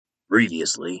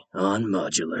Previously on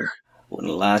Modular. When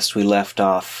last we left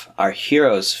off, our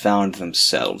heroes found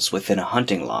themselves within a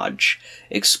hunting lodge.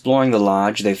 Exploring the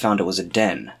lodge, they found it was a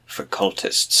den for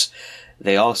cultists.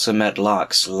 They also met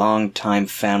Locke's longtime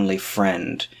family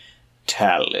friend,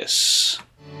 Talus.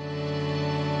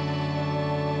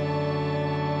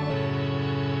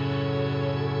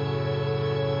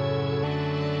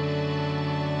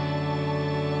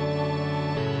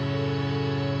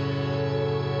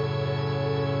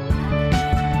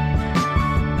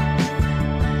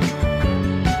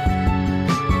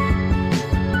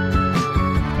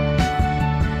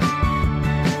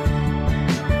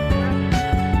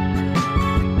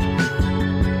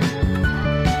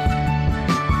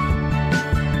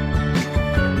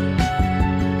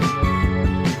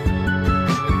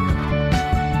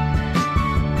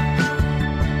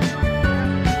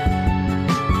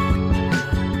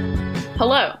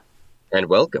 Hello. And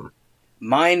welcome.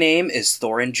 My name is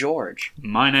Thorin George.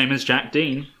 My name is Jack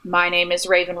Dean. My name is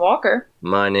Raven Walker.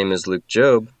 My name is Luke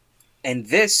Job. And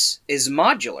this is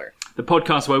Modular. The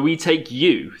podcast where we take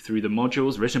you through the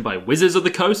modules written by Wizards of the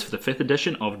Coast for the 5th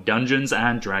edition of Dungeons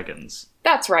and Dragons.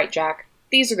 That's right, Jack.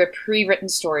 These are the pre-written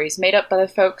stories made up by the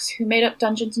folks who made up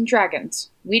Dungeons and Dragons.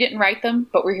 We didn't write them,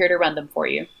 but we're here to run them for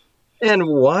you. And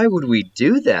why would we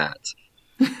do that?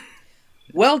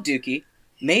 Well, Dookie,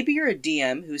 maybe you're a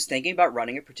DM who's thinking about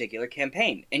running a particular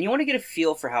campaign, and you want to get a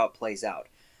feel for how it plays out.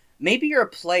 Maybe you're a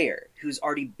player who's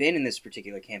already been in this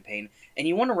particular campaign, and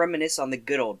you want to reminisce on the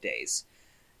good old days.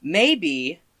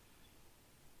 Maybe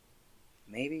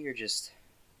you're just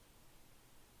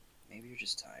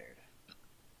tired.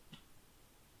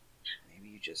 Maybe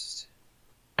you just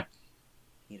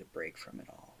need a break from it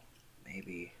all.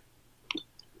 Maybe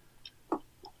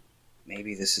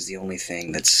this is the only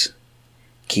thing that's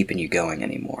keeping you going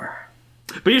anymore.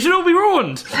 But you should all be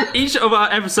warned! Each of our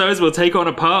episodes will take on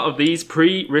a part of these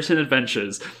pre-written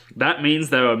adventures. That means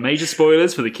there are major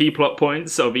spoilers for the key plot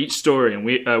points of each story and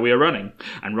we are running.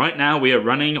 And right now we are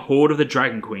running Horde of the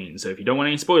Dragon Queen, so if you don't want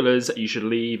any spoilers, you should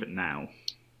leave now.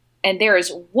 And there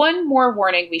is one more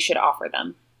warning we should offer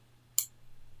them.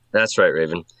 That's right,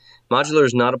 Raven. Modular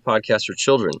is not a podcast for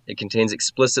children. It contains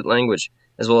explicit language,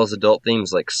 as well as adult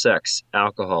themes like sex,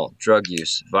 alcohol, drug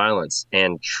use, violence,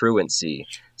 and truancy.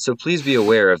 So please be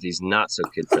aware of these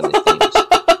not-so-kid-friendly themes.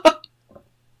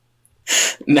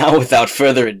 Now, without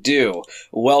further ado,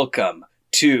 welcome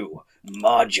to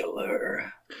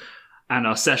Modular. And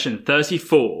our session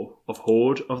 34 of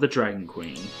Horde of the Dragon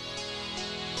Queen.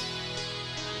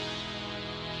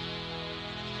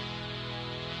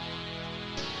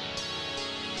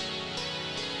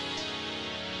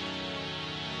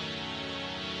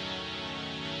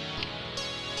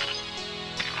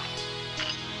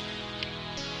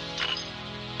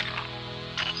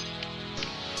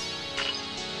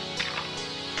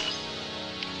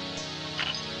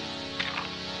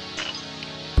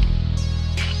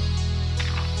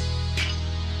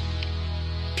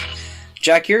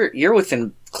 Jack, you're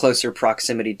within closer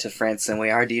proximity to France than we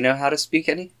are. Do you know how to speak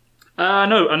any?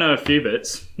 No, I know a few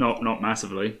bits, not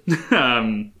massively. I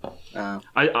mean,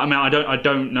 I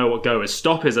don't know what go is.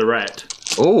 Stop is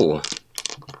erect. Oh.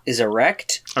 Is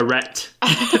erect? Erect.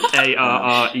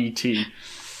 A-R-R-E-T.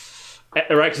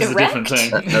 Erect is a different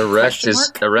thing. Erect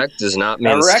does not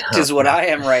mean erect stop. Is what I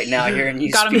am right now here, and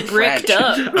you Got him speak bricked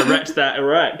French. up. Erect that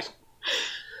erect.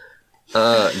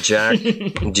 Jack,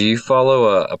 do you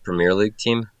follow a Premier League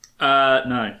team?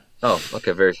 No. Oh,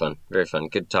 okay, very fun. Very fun.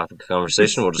 Good topic of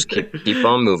conversation. We'll just keep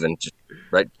on moving. Just,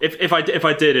 right? If I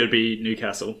did, it would be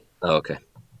Newcastle. Oh, okay.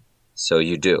 So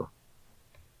you do,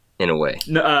 in a way.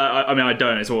 No, I mean I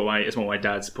don't. It's what my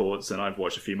dad supports, and I've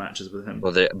watched a few matches with him.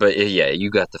 Well, but yeah, you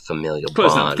got the familial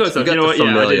Close bond. enough. You got You know the what? Yeah, I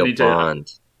didn't familial need to-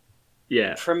 bond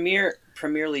Yeah.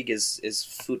 Premier League is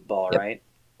football, Yep. right?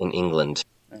 in England.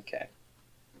 Okay.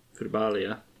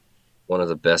 Footballia. One of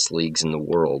the best leagues in the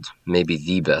world. Maybe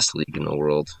the best league in the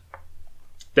world.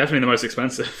 Definitely the most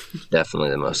expensive.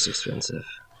 Definitely the most expensive.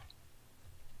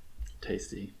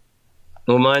 Tasty.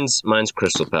 Well, mine's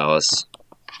Crystal Palace.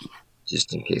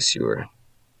 Just in case you were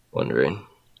wondering.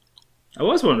 I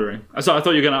was wondering. I thought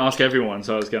you were going to ask everyone,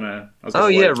 so I was going to. Oh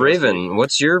yeah, Raven.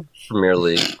 What's your Premier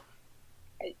League?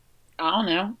 I don't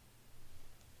know.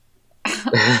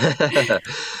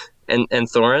 and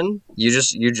Thorin, you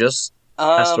just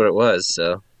asked what it was,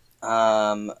 so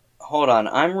Hold on.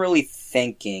 I'm really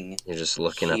thinking. you're just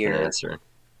looking Here. up an answer.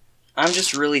 I'm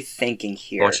just really thinking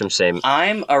here. Watch him say.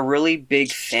 I'm a really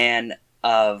big fan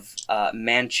of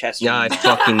Manchester. Yeah, I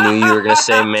fucking knew you were gonna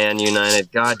say Man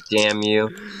United. God damn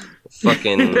you!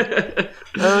 Fucking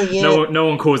Oh yeah. No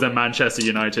one calls them Manchester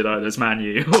United either. It's Man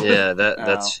U. Yeah,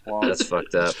 Oh, well. that's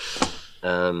fucked up.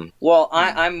 Well,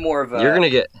 I'm more of a. You're gonna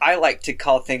get I like to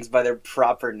call things by their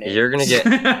proper name. you're gonna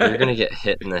get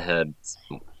hit in the head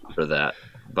for that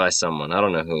by someone. I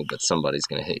don't know who, but somebody's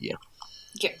gonna hit you.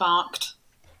 Get bonked.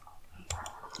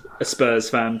 A Spurs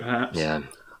fan, perhaps. Yeah,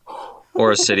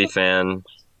 or a City fan.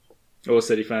 Or a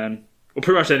City fan. Or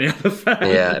pretty much any other fan.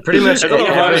 Yeah, pretty much There's a lot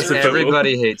of violence in football.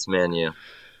 everybody hates Man U.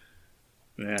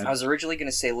 I Yeah. was originally going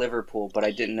to say Liverpool, but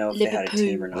I didn't know if they had a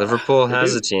team or not. Liverpool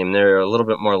has do. a team. They're a little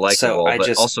bit more likable, I but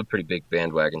just- also a pretty big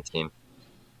bandwagon team.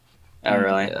 Oh,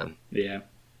 really? Yeah. Yeah.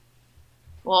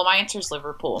 Well, my answer's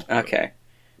Liverpool. Okay.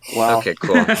 Well, Okay,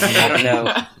 cool.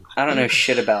 I don't know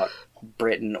shit about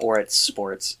Britain or its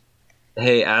sports.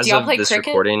 Hey, as Do y'all of play this cricket?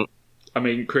 recording, I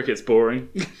mean, cricket's boring.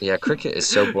 yeah, cricket is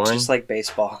so boring, Just like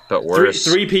baseball. but worse.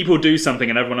 Three people do something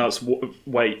and everyone else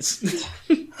waits.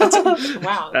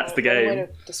 Wow. That's the what a way game. to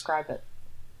describe it.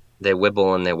 They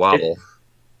wibble and they wobble.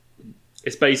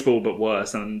 It's baseball, but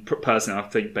worse. And personally, I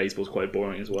think baseball's quite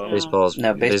boring as well. Yeah. Baseball's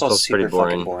Baseball's super pretty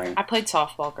boring. fucking boring. I played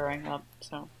softball growing up,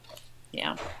 so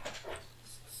yeah.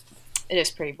 It is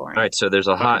pretty boring. All right, so there's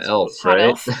a hot elf, Hot right?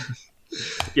 elf.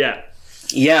 Yeah.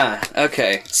 Yeah.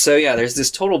 Okay. So yeah, there's this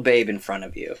total babe in front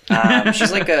of you.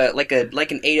 She's like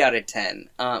an 8 out of 10.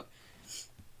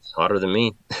 Hotter than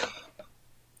me.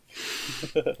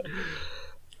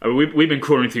 I mean, we've been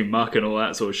crawling through muck and all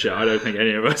that sort of shit. I don't think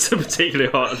any of us are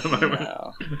particularly hot at the moment.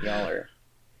 No,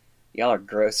 y'all are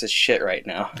gross as shit right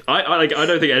now. I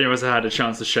don't think any of us have had a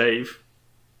chance to shave.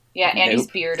 Yeah, Annie's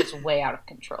Nope. beard is way out of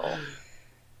control.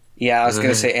 Yeah, I was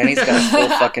gonna say Annie's got a full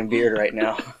fucking beard right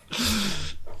now.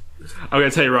 I'm going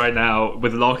to tell you right now,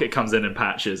 with Locke, it comes in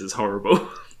patches. It's horrible.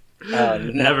 No.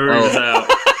 Never evens out.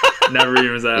 Never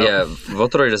evens out. Yeah,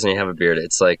 Voltoroy doesn't even have a beard.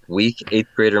 It's like weak 8th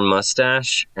grader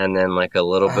mustache and then like a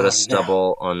little bit Oh, no. of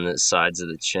stubble on the sides of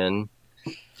the chin,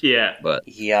 Yeah. but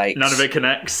Yikes! None of it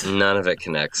connects. none of it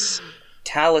connects.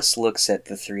 Talus looks at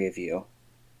the three of you.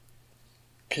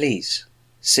 Please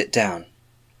sit down.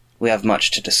 We have much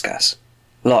to discuss.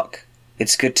 Locke,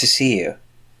 it's good to see you.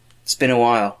 It's been a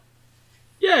while.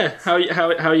 Yeah. How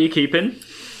are you keeping?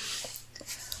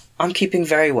 I'm keeping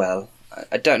very well.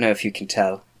 I don't know if you can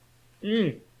tell.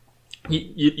 You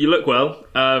look well.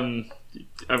 I mean,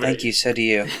 Thank you. So do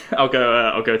you. I'll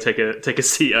go take a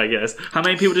seat, I guess. How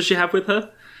many people does she have with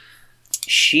her?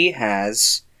 She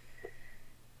has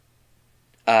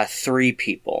 3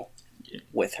 people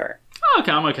with her. Oh,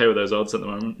 okay, I'm okay with those odds at the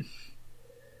moment.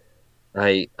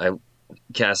 I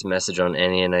cast a message on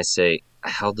Annie and I say,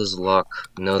 how does Locke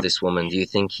know this woman? Do you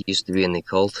think he used to be in the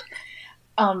cult?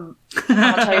 I'm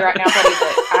gonna tell you right now, buddy,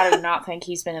 that I do not think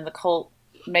he's been in the cult.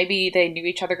 Maybe they knew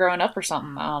each other growing up or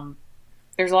something.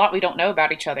 There's a lot we don't know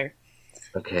about each other.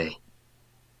 Okay.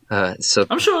 So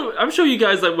I'm sure you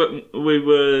guys like we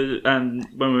were when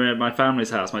we were at my family's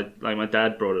house. My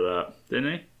dad brought it up,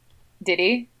 didn't he? Did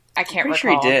he? I can't Pretty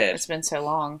sure he recall. did. It's been so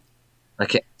long. I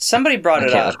can't Somebody brought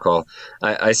it up. recall.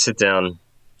 I sit down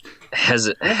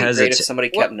It'd be great if somebody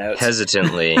kept notes.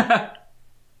 hesitantly.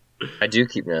 I do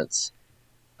keep notes.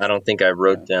 I don't think I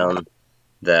wrote down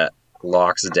that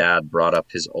Locke's dad brought up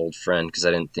his old friend because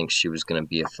I didn't think she was going to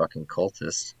be a fucking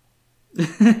cultist.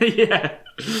 Yeah.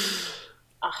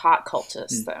 A hot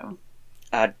cultist, though.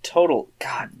 Total.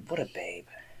 God, what a babe.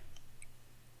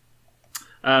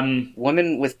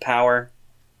 Women with power.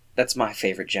 That's my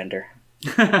favorite gender.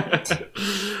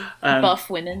 Buff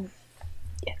women.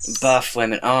 Yes. Buff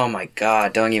women. Oh my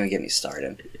god, don't even get me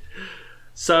started.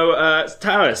 So,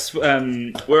 Taris,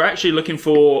 we're actually looking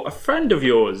for a friend of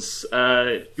yours.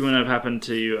 You wouldn't have happened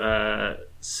to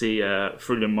see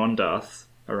Frulin Mondarth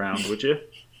around, would you?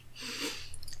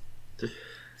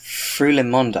 Frulin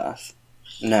Mondarth?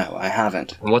 No, I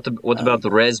haven't. What about the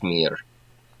Resmir?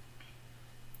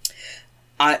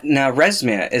 Now,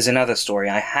 Resmir is another story.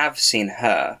 I have seen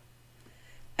her,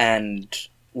 and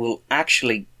we'll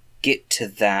actually get to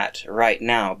that right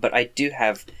now. But I do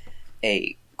have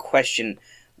a question.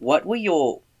 What were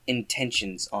your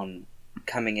intentions on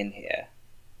coming in here?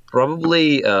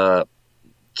 Probably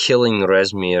killing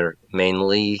Resmir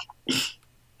mainly.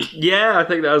 Yeah, I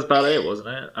think that was about it, wasn't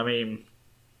it? I mean,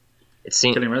 It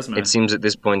seems killing Resmir. It seems at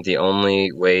this point the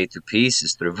only way to peace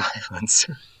is through violence.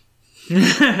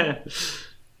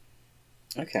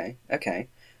 Okay.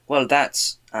 Well,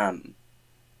 that's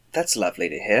lovely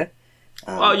to hear.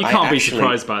 Well, you can't be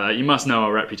surprised by that. You must know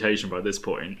our reputation by this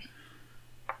point.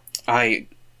 I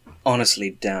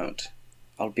honestly don't.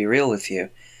 I'll be real with you.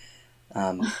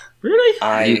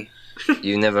 Really?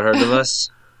 You never heard of us?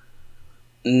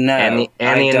 No, Annie I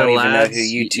and don't the even know lads? who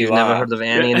you two You've are. never heard of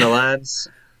Annie and the lads?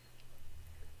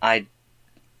 I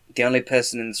The only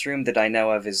person in this room that I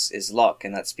know of is Locke,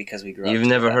 and that's because we grew up You've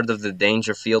never together. heard of the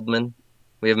Dangerfieldman?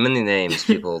 We have many names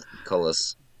people call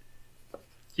us.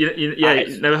 You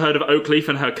never heard of Oakleaf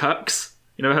and her cucks?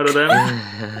 You never heard of them?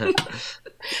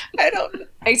 I don't.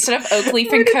 Instead of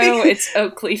Oakleaf and Co., it's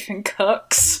Oakleaf and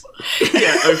Cooks.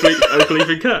 Yeah, Oakleaf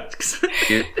and cucks.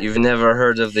 You've never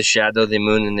heard of the Shadow, the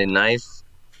Moon, and the Knife?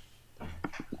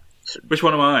 Which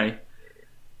one am I?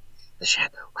 The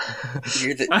Shadow.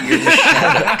 You're the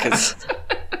shadow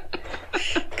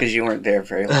because you weren't there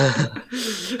very long.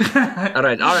 All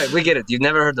right, we get it. You've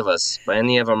never heard of us by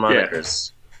any of our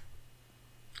monikers.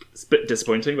 It's a bit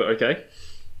disappointing, but okay.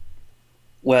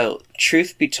 Well,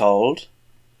 truth be told,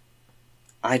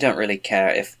 I don't really care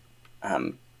if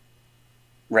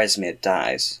Rezmir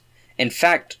dies. In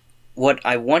fact, what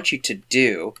I want you to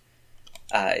do,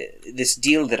 this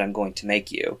deal that I'm going to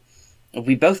make you,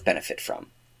 we both benefit from.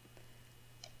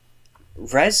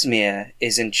 Rezmir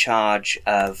is in charge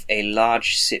of a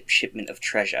large shipment of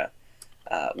treasure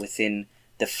within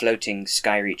the floating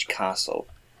Skyreach castle,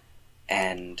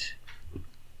 and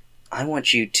I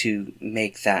want you to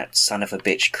make that son of a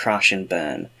bitch crash and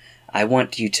burn. I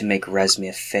want you to make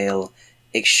Rezmir fail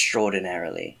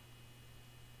extraordinarily,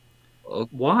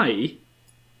 Why?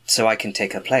 so I can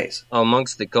take her place.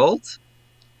 Amongst the cult?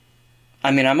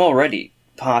 I mean, I'm already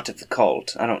part of the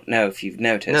cult. I don't know if you've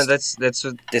noticed. No, that's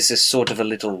what... This is sort of a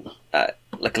little,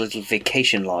 like a little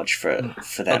vacation lodge for them,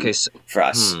 Okay, so, for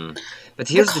us. But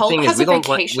here's the, cult thing: has is we a don't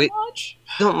like vacation lodge?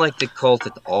 don't like the cult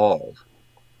at all.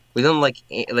 We don't like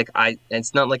I.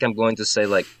 It's not like I'm going to say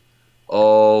like,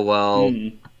 oh well,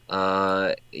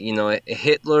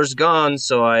 Hitler's gone,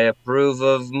 so I approve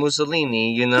of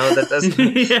Mussolini. That's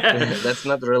Yeah. that's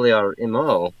not really our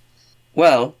MO.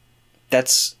 Well,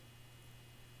 that's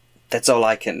all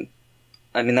I can.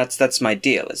 I mean, that's my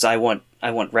deal. Is I want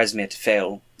Rezmir to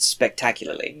fail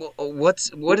spectacularly.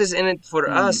 What is in it for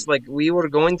us? Like, we were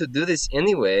going to do this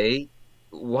anyway.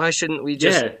 Why shouldn't we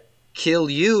just kill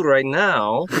you right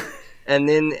now? And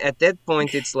then at that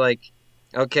point, it's like,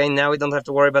 okay, now we don't have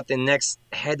to worry about the next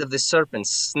head of the serpent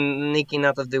sneaking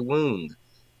out of the wound.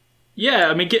 Yeah,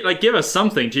 I mean, give us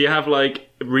something. Do you have,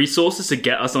 resources to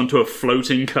get us onto a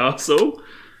floating castle?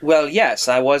 Well, yes,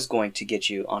 I was going to get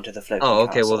you onto the floating Oh,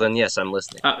 okay, castle. well then, yes, I'm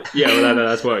listening.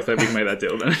 That's works. Then we can make that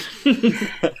deal then.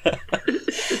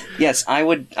 Yes, I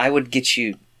would get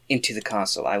you into the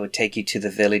castle. I would take you to the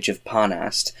village of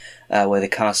Parnast, where the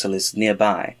castle is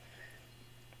nearby.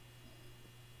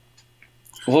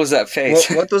 What was that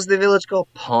face? What was the village called?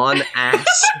 Pawn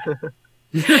Ass?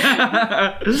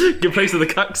 Good place for the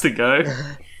cucks to go.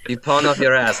 You pawn off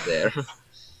your ass there.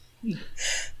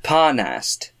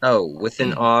 Parnast. Oh, with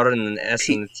an R and an S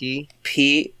and a T?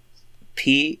 Parnast.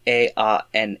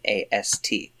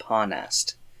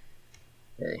 Parnast.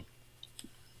 Okay.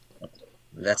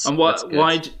 That's And that's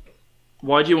good.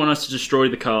 why do you want us to destroy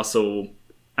the castle?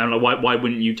 And why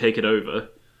wouldn't you take it over?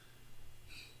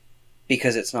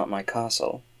 Because it's not my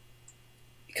castle.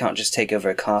 You can't just take over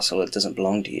a castle that doesn't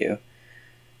belong to you.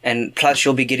 And plus,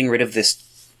 you'll be getting rid of this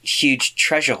huge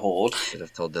treasure hoard. Should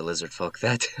have told the lizard folk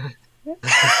that.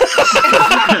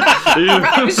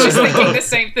 I was just thinking the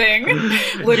same thing.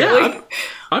 Literally. Yeah,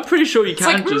 I'm pretty sure you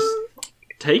can like, just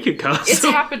take a castle. It's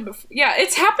happened before. Yeah,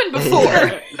 it's happened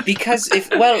before. Because if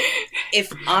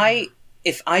I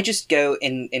just go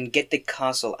and get the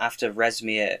castle after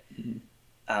Rezmir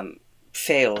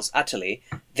fails utterly,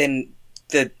 then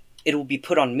it will be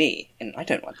put on me, and I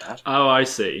don't want that. Oh, I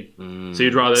see. So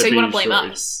you'd rather So you be want to blame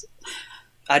destroyed. us?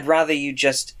 I'd rather you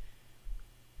just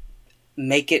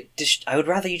make it. I would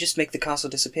rather you just make the castle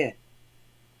disappear.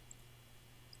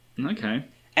 Okay.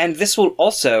 And this will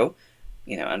also,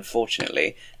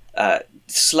 unfortunately,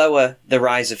 slower the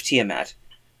rise of Tiamat.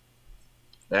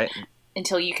 Right?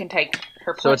 Until you can take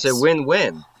her place. So it's a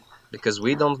win-win. Because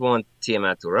we don't want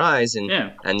Tiamat to rise,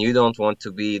 and you don't want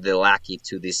to be the lackey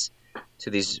to this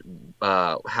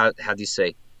how do you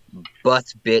say,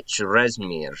 butt bitch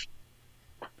Rezmir.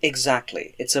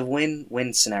 Exactly. It's a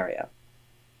win-win scenario.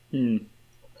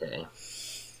 Okay.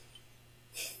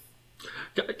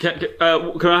 Can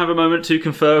I have a moment to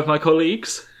confer with my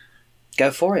colleagues?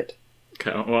 Go for it.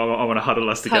 Okay, well, I want to huddle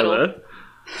us together.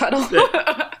 Huddle.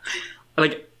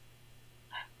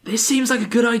 This seems like a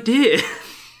good idea.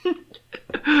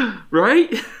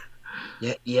 Right?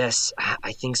 Yeah, yes,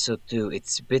 I think so too.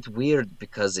 It's a bit weird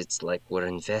because it's like we're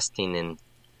investing in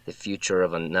the future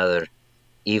of another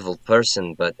evil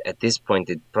person, but at this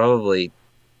point it probably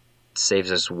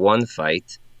saves us one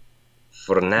fight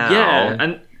for now.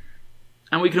 Yeah,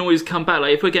 and we can always come back.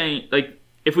 If we're getting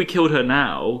if we killed her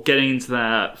now, getting into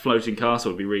that floating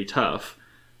castle would be really tough.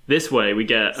 This way, we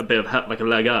get a bit of like a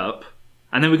leg up,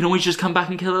 and then we can always just come back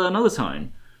and kill her another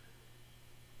time.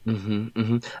 And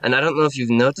I don't know if you've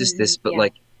noticed this, but yeah.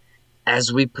 like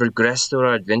as we progress through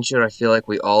our adventure, I feel like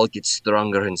we all get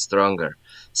stronger and stronger.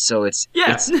 So it's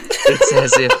as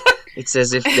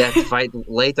if that fight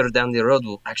later down the road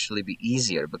will actually be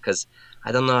easier, because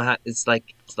I don't know how it's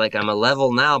like I'm a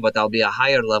level now, but I'll be a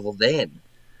higher level then.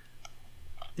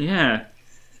 Yeah.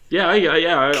 I agree.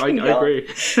 I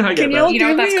get Can that. y'all You know do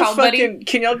what that's me a called, buddy? fucking?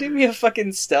 Can y'all do me a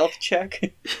fucking stealth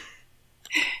check?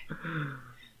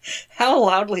 How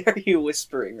loudly are you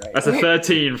whispering right That's now? a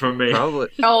 13 from me. Probably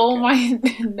Oh my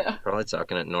no. probably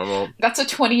talking at normal. That's a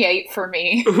 28 for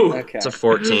me. Ooh. Okay, It's a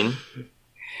 14.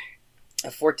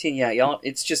 a 14. Yeah, y'all.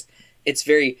 It's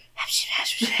very.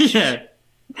 Yeah.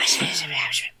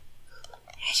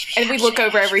 And we look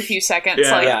over every few seconds,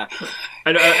 Yeah. like, Yeah.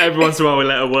 And every once in a while we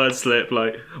let a word slip,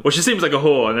 like, well, she seems like a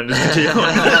whore, and then just continue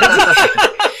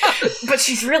on. but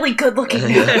she's really good looking.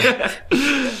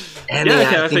 Annie, okay,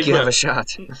 I I think think you have we're- a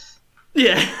shot.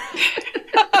 Yeah.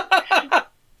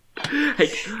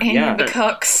 Hey, And Yeah. the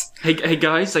cucks. hey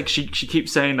guys, like she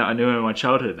keeps saying that I knew her in my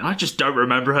childhood, and I just don't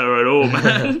remember her at all,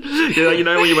 man. You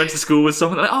know when you went to school with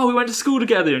someone, like, oh, we went to school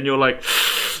together, and you're like,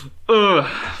 ugh.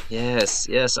 Yes,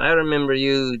 I remember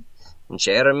you,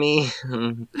 Jeremy.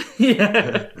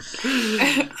 Yeah.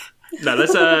 No,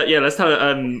 let's tell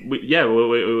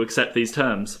we'll accept these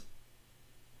terms.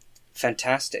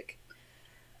 Fantastic.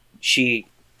 She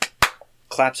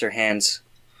claps her hands.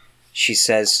 She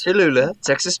says, Cholula,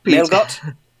 Texas Pete. Melgot,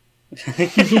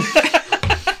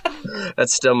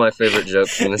 That's still my favorite joke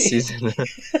from the season.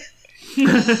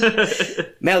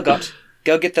 Melgot,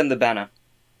 go get them the banner.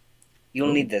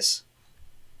 You'll need this.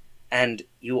 And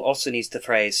you also need the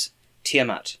phrase,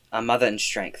 Tiamat, our mother in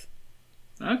strength.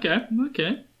 Okay.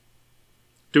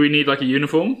 Do we need like a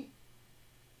uniform?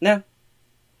 No.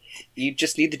 You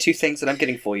just need the two things that I'm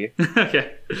getting for you.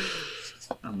 Okay.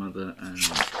 A mother and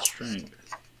strength.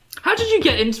 How did you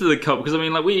get into the cult? Because I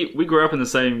mean, like we grew up in the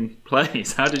same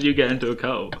place. How did you get into a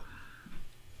cult?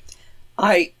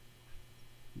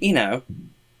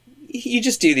 You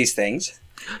just do these things.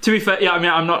 To be fair, yeah, I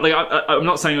mean, I'm not like I'm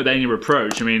not saying with any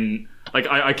reproach. I mean, like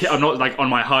I'm not like on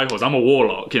my high horse. I'm a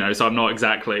warlock, so I'm not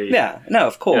exactly. Yeah, no,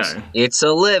 of course. It's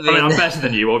a living. I mean, I'm better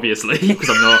than you, obviously, because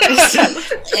I'm not.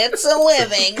 It's a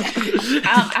living.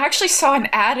 I actually saw an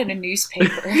ad in a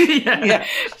newspaper. Yeah.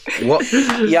 What?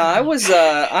 Yeah, I was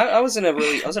in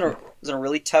a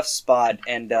really tough spot,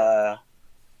 and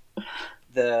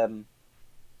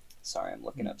sorry, I'm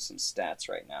looking up some stats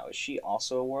right now. Is she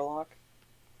also a warlock?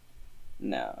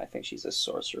 No, I think she's a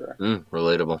sorcerer.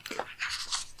 Relatable.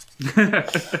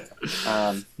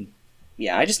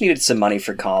 Yeah, I just needed some money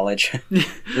for college. A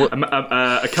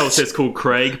cultist called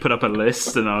Craig put up a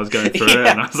list, and I was going through it,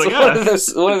 and I was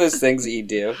like, one of those things that you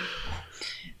do.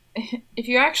 If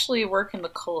you actually work in the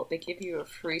cult, they give you a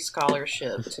free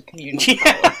scholarship to community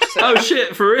college. So. oh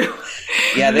shit, for real?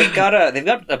 Yeah, they've got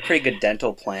a pretty good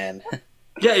dental plan.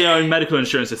 Yeah, medical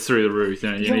insurance is through the roof.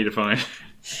 You need to find.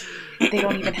 They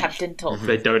don't even have dental.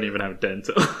 They don't even have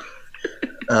dental.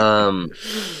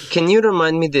 Can you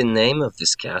remind me the name of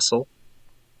this castle?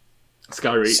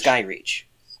 Skyreach. Skyreach.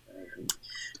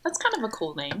 That's kind of a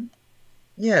cool name.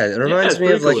 Yeah, it reminds it's me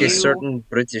of pretty like a cool. certain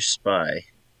British spy.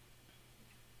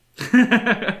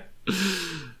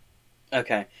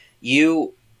 Okay,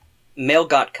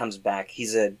 Melgot comes back.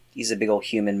 He's a big old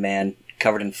human man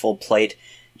covered in full plate.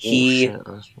 He Oh, shit,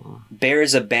 that's wrong.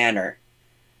 bears a banner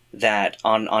that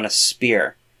on a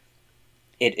spear.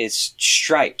 It is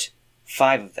striped,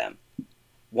 5 of them.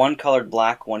 One colored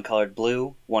black, one colored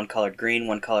blue, one colored green,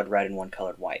 one colored red, and one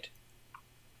colored white.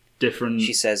 Different.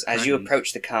 She says, as you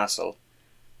approach the castle,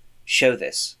 show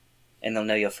this, and they'll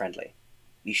know you're friendly.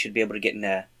 You should be able to get in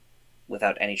there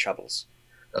without any troubles.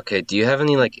 Okay, do you have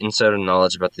any like insider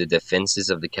knowledge about the defenses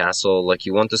of the castle? Like,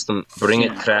 you want us to bring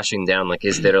it crashing down? Like,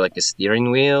 is there like a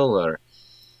steering wheel or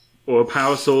a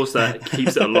power source that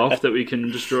keeps it aloft that we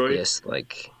can destroy? yes,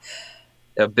 like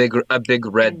a big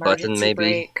red button Emergency maybe?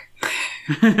 brake.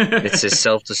 It says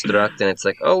self-destruct, and it's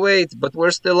like, oh wait, but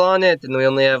we're still on it, and we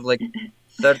only have like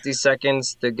 30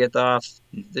 seconds to get off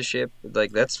the ship.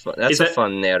 Like, that's fun. That's a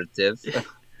fun narrative.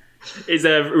 Is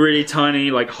there a really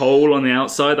tiny like hole on the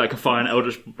outside that I can fire an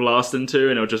Eldritch Blast into,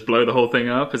 and it'll just blow the whole thing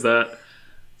up? Is that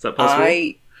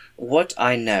possible? What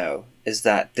I know is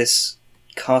that this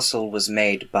castle was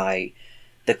made by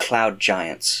the Cloud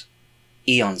Giants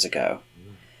eons ago.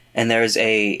 And there is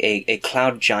a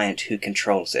Cloud Giant who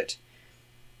controls it.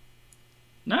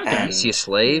 Okay. And- Is he a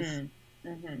slave?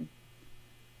 Mm-hmm.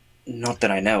 Not that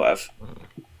I know of.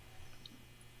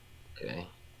 Okay.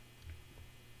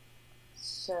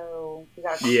 So You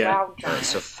got a Yeah. cloud giant.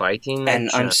 So fighting And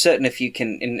a I'm giant. certain if you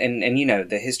can, and you know,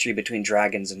 the history between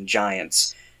dragons and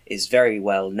giants is very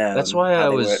well known. That's why how I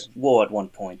they was- were at war at one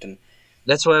point,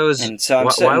 That's why I was. and so I'm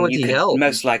why certain would you he could help?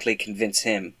 most likely convince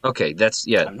him. Okay, that's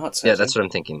yeah. I'm not certain. Yeah, that's what I'm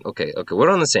thinking. Okay, we're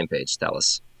on the same page,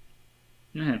 Dallas.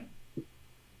 Yeah.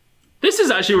 This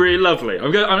is actually really lovely.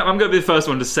 I'm going to be the first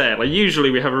one to say it. Like, usually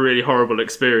we have a really horrible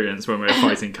experience when we're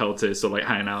fighting cultists or like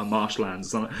hanging out in marshlands or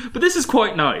something. But this is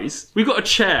quite nice. We've got a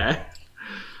chair.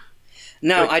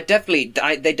 No, they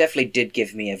definitely did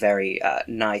give me a very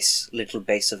nice little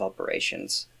base of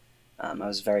operations. I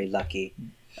was very lucky.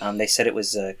 They said it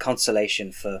was a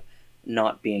consolation for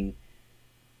not being.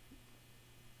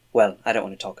 Well, I don't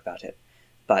want to talk about it,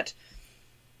 but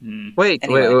Wait,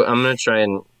 Anyway. wait. I'm gonna try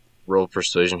and roll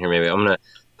persuasion here. Maybe I'm gonna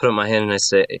put up my hand and I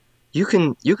say, "You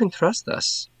can trust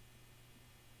us.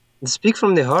 Speak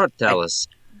from the heart, Dallas."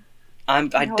 I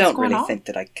what's don't going really on? think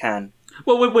that I can.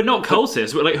 Well, we're not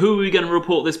cultists. We're like, who are we going to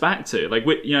report this back to? Like,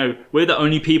 we're the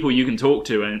only people you can talk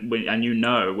to, and we're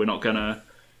not going to.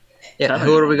 Yeah, Tell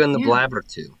who are we anyone. going to blabber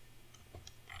to?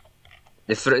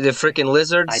 The frickin' I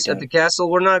lizards don't. at the castle?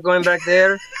 We're not going back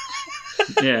there.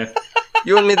 Yeah.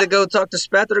 You want me to go talk to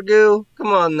Spattergoo? Come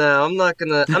on now, I'm not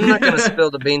gonna spill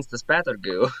the beans to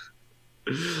Spattergoo.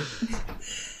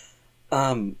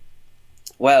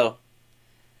 Well,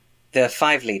 there are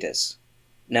 5 leaders,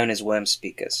 known as Worm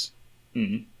Speakers.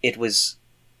 Mhm. It was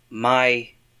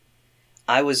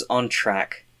I was on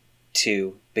track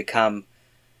to become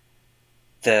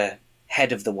the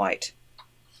head of the White,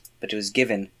 but it was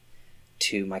given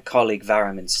to my colleague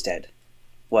Varam instead.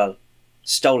 Well,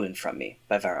 stolen from me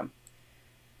by Varam.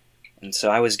 And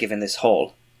so I was given this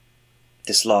hall,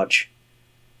 this lodge,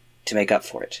 to make up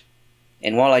for it.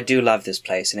 And while I do love this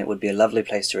place, and it would be a lovely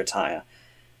place to retire,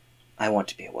 I want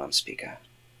to be a Worm Speaker.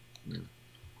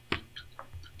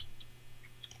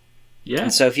 Yeah.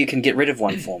 And so if you can get rid of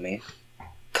one for me,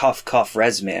 cough cough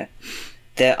Resmir,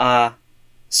 there are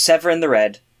Severin the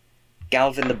Red,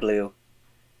 Galvin the Blue,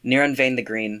 Niranvain the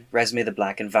Green, Resmir the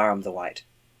Black, and Varam the White.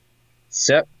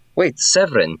 Wait,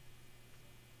 Severin.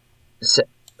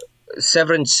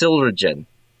 Severin Silvergen.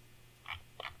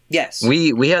 Yes.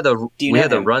 We had a Do you we know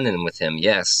had a him? run-in with him.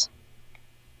 Yes.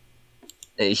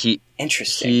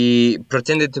 Interesting. He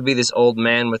pretended to be this old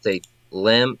man with a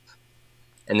limp,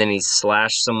 and then he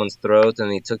slashed someone's throat,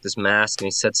 and he took this mask and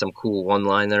he said some cool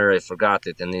one-liner. I forgot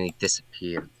it, and then he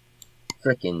disappeared.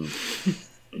 Frickin'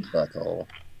 butthole.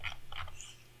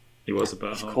 He was a Of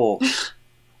butthole. course.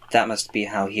 That must be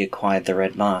how he acquired the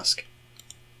red mask.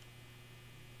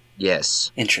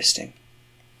 Yes. Interesting.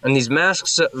 And these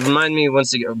masks remind me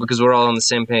once again, because we're all on the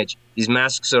same page. These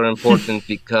masks are important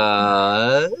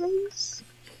because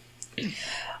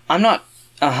I'm not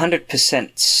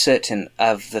 100% certain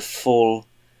of the full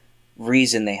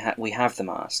reason we have the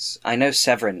masks. I know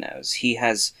Severin knows.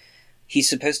 He's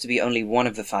supposed to be only one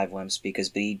of the 5 Worm Speakers,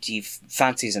 but he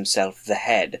fancies himself the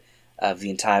head of the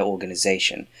entire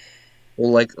organization.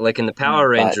 well, like in the Power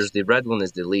But- Rangers, the red one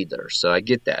is the leader. So I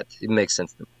get that. It makes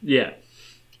sense to me. Yeah.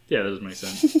 Yeah, that does make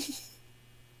sense.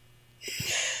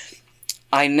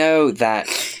 I know that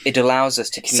it allows us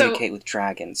to So- communicate with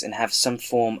dragons and have some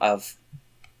form of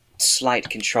slight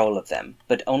control of them,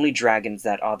 but only dragons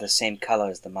that are the same color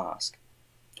as the mask.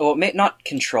 Or not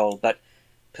control, but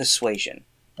persuasion.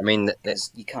 I mean,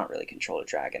 Because you can't really control a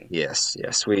dragon. yes,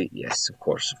 of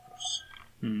course.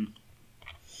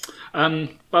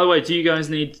 By the way, do you guys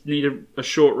need a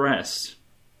short rest?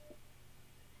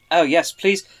 Oh yes,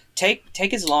 please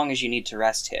take as long as you need to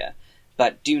rest here,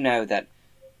 but do know that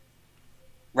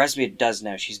Resmir does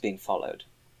know she's being followed,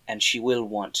 and she will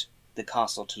want the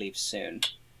castle to leave soon.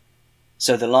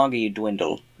 So the longer you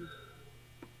dwindle,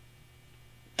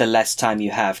 the less time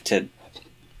you have to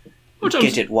Which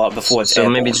get it before it's So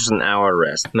maybe airborne. just an hour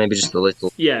rest. Maybe just a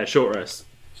little. Yeah, short rest.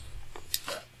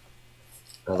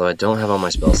 Although I don't have all my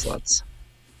spell slots.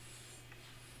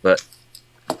 But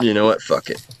you know what? Fuck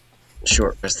it.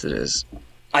 Short rest it is.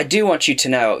 I do want you to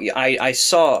know, I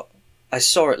saw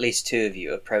at least 2 of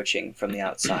you approaching from the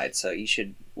outside, so you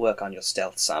should work on your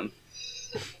stealth some.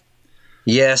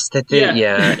 Yes,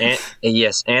 Yeah.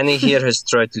 yes. Annie here has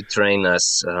tried to train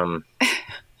us.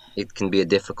 It can be a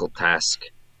difficult task.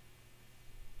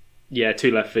 Yeah,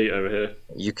 2 left feet over here.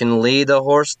 You can lead a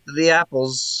horse to the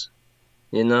apples.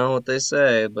 You know what they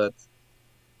say, but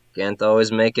can't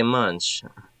always make him munch.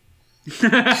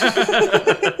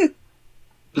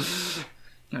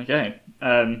 Okay.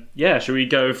 Yeah, should we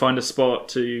go find a spot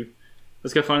to...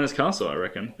 Let's go find this castle, I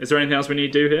reckon. Is there anything else we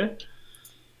need to do here?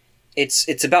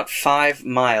 It's about 5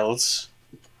 miles.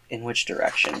 In which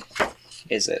direction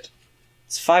is it?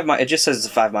 It's 5 miles. It just says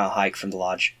it's a 5-mile hike from the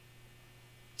lodge.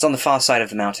 It's on the far side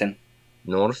of the mountain,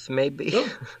 North, maybe.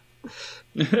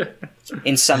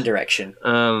 in some direction.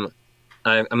 I'm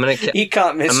gonna. You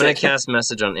can't miss I'm gonna it. cast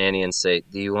message on Annie and say,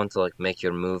 "Do you want to like make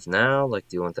your move now? Like,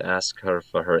 do you want to ask her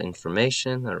for her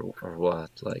information or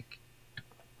what? Like,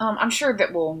 I'm sure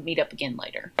that we'll meet up again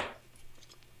later.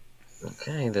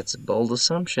 okay, that's a bold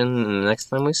assumption. And the next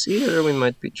time we see her, we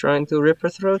might be trying to rip her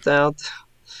throat out."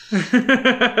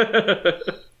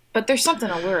 But there's something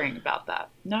alluring about that,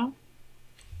 no?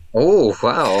 Oh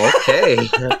wow! Okay,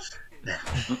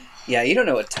 Yeah, you don't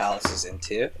know what Talus is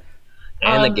into.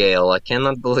 Anna Gale, I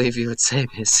cannot believe you would say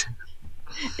this.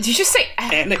 Did you just say?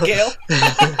 Anna Gale?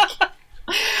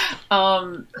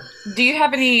 Do you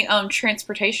have any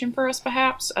transportation for us,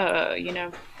 perhaps? I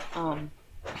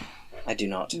do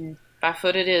not. By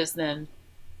foot it is then.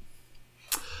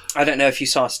 I don't know if you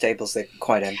saw stables, they're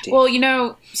quite empty.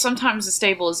 Well, sometimes the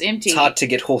stable is empty. It's hard to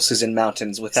get horses in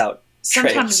mountains without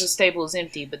Sometimes trails. the stable is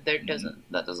empty, but that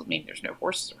doesn't mean there's no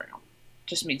horses around. It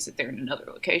just means that they're in another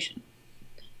location.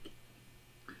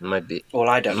 Might be. Well,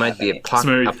 I don't. Might have be any.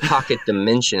 a pocket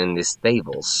dimension in the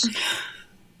stables.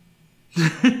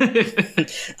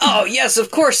 Oh yes, of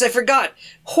course, I forgot.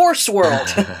 Horse World.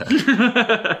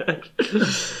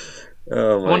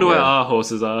 Oh I my wonder where God. our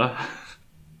horses are.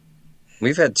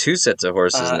 We've had 2 sets of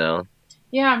horses now.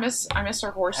 Yeah, I miss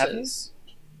our horses.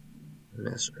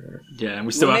 Yeah, and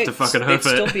we still have to fucking They've hoof it.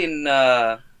 still been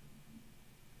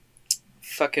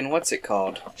fucking what's it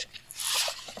called?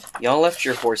 Y'all left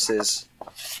your horses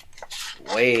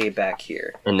way back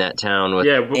here. In that town with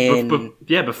Yeah,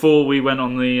 In- before we went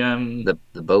on the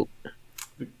the boat.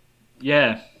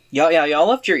 yeah. Y'all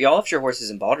left your horses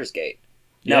in Baldur's Gate.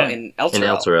 No, Yeah. in Elturel. In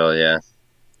Elturel, yeah.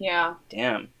 Yeah,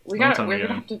 Damn. we're Long gonna time ago.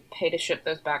 have to pay to ship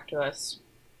those back to us.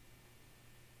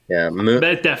 Yeah, Moon,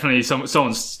 There's definitely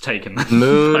someone's taken them.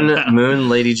 by now. Moon,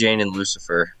 Lady Jane, and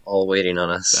Lucifer all waiting on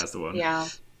us. That's the one. Yeah.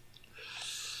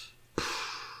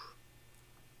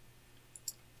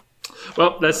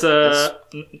 Well, that's no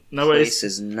worries. Place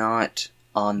is not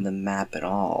on the map at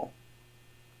all.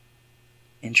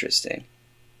 Interesting.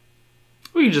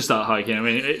 We can just start hiking. I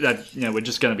mean, we're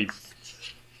just going to be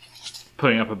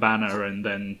putting up a banner and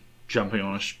then jumping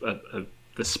on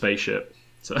the spaceship.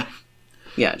 So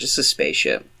Yeah, just a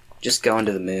spaceship. Just going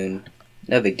to the moon.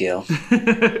 No big deal.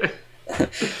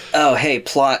 Oh, hey,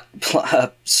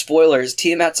 spoilers.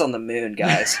 Tiamat's on the moon,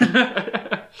 guys.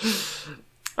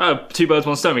 oh, 2 birds,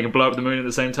 1 stone. We can blow up the moon at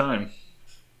the same time.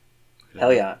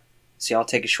 Hell yeah. So y'all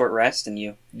take a short rest and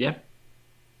you Yeah.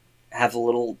 have a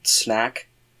little snack.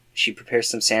 She prepares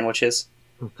some sandwiches.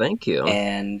 Thank you.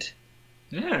 And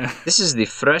Yeah. This is the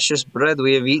freshest bread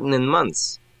we have eaten in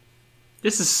months.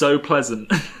 This is so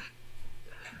pleasant.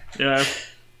 Yeah.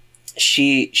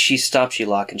 she stops you,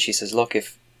 Locke, and she says, look,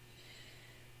 if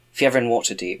you're ever in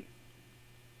Waterdeep,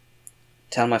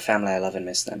 tell my family I love and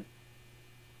miss them.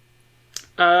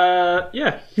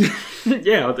 Yeah.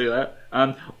 Yeah, I'll do that.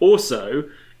 Also,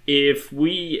 if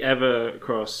we ever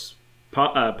cross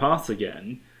paths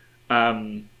again,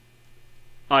 I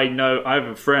have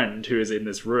a friend who is in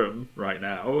this room right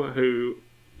now who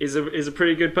is a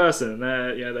pretty good person.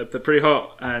 They're pretty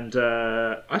hot, and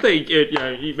I think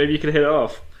maybe you can hit it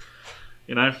off.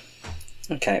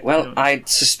 Okay, well, I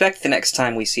suspect the next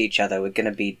time we see each other, we're going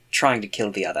to be trying to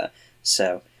kill the other.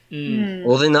 So,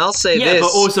 Well, then I'll say Yeah, this.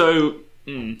 but also,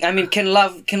 I mean, can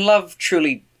love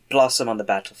truly blossom on the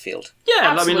battlefield?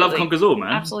 yeah, I mean, love Absolutely. conquers all,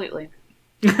 man. Absolutely.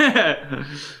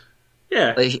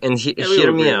 Yeah. And we hear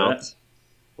all me agree with out. that.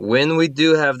 When we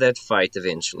do have that fight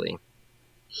eventually,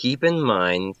 keep in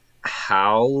mind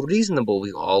how reasonable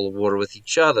we all were with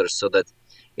each other, so that,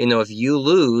 if you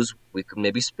lose, we could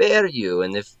maybe spare you,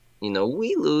 and if,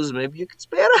 we lose, maybe you could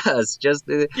spare us. It's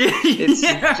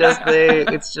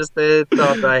just a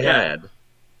thought I Yeah. had.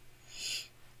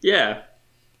 Yeah.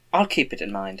 I'll keep it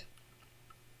in mind.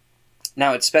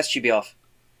 Now, it's best you be off.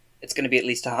 It's going to be at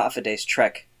least a half a day's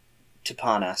trek to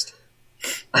Parnast.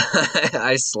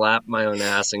 I slap my own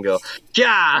ass and go,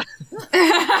 "Gah!"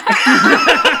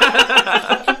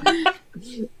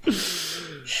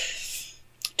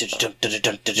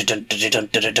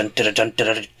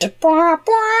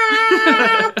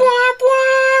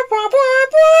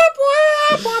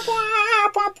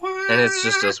 And it's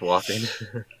just us walking.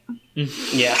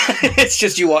 Yeah, it's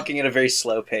just you walking at a very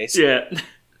slow pace. Yeah.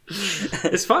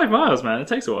 It's 5 miles, man. It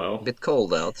takes a while. Bit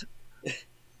cold out.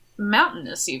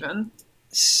 Mountainous, even.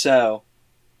 So,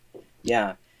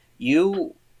 yeah,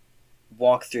 you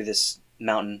walk through this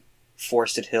mountain,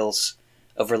 forested hills,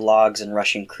 over logs and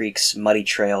rushing creeks, muddy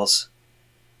trails,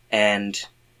 and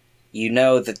you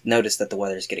notice that the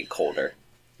weather is getting colder.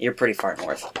 You're pretty far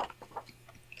north.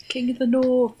 King of the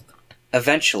North.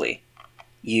 Eventually,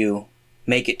 you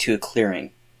make it to a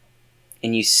clearing,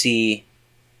 and you see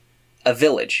a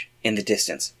village in the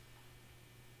distance.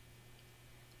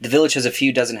 The village has a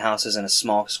few dozen houses in a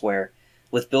small square,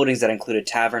 with buildings that include a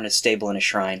tavern, a stable, and a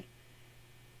shrine.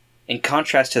 In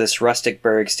contrast to this rustic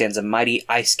burg stands a mighty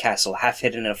ice castle half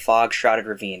hidden in a fog-shrouded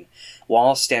ravine.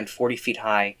 Walls stand 40 feet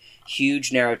high,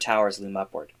 huge narrow towers loom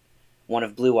upward, one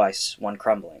of blue ice, one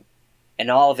crumbling, and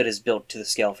all of it is built to the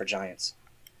scale for giants.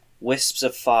 Wisps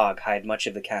of fog hide much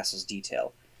of the castle's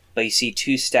detail, but you see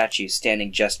two statues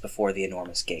standing just before the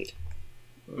enormous gate.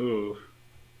 Ooh.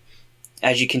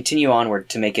 As you continue onward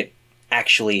to make it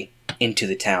actually into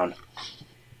the town,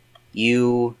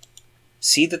 you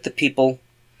see that the people,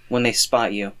 when they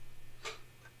spot you,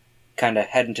 kind of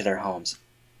head into their homes.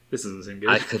 This doesn't seem good.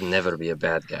 I could never be a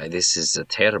bad guy. This is a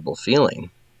terrible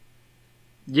feeling.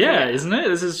 Yeah, isn't it?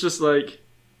 This is just like.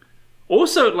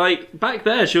 Also, like back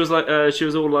there, she was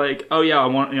all like, "Oh yeah, I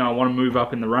want to move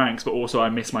up in the ranks, but also I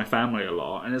miss my family a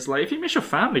lot." And it's like, if you miss your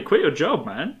family, quit your job,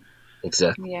 man.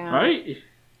 Exactly. Yeah. Right?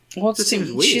 Well, This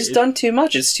seems weird. she's done too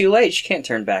much. It's too late. She can't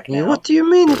turn back now. What do you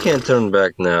mean you can't turn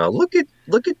back now? Look at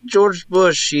George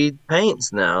Bush. He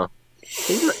paints now.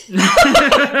 He's not,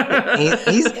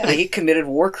 Yeah, he committed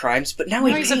war crimes, but now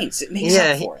he paints. It makes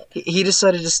up for it. he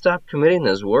decided to stop committing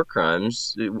those war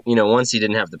crimes. Once he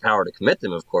didn't have the power to commit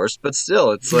them, of course. But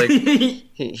still, it's like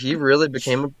he really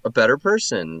became a better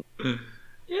person.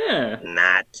 Yeah.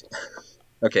 Not.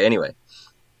 Okay. Anyway.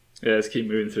 Yeah, let's keep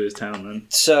moving through this town then.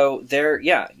 So there's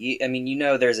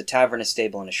a tavern, a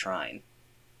stable, and a shrine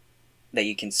that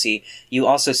you can see. You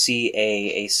also see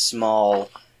a small.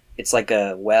 It's like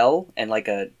a well and like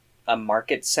a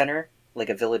market center, like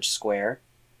a village square.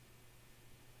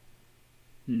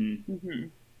 Mm-hmm.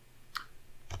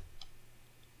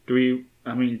 Do we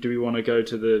want to go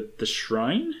to the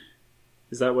shrine?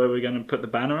 Is that where we're going to put the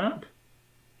banner up?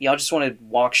 Y'all just want to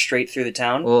walk straight through the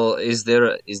town? Well, is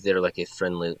there like a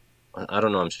friendly? I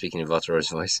don't know. I'm speaking in Valtoro's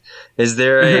voice. Is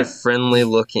there a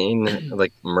friendly-looking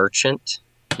like merchant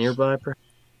nearby?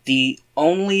 The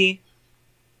only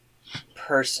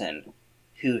person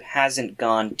who hasn't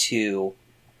gone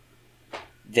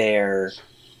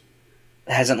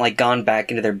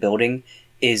back into their building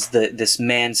is this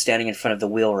man standing in front of the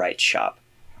wheelwright shop.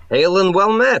 Hail and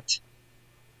well met.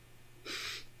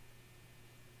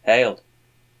 Hail.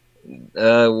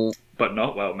 But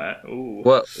not well met. Ooh.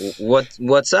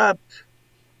 What's up?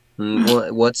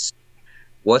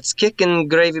 What's kicking,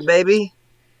 gravy baby?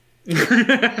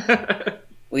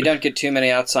 We don't get too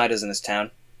many outsiders in this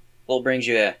town. What brings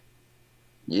you here?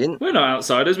 We're not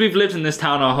outsiders. We've lived in this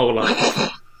town our whole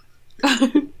life.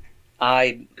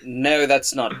 I know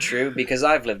that's not true because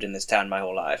I've lived in this town my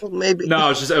whole life. Well, maybe.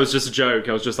 No, it was just a joke.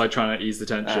 I was just like trying to ease the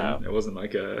tension. Oh. It wasn't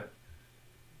like a.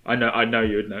 I know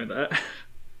you would know that.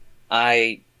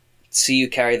 I see you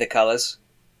carry the colours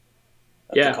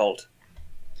of the cult.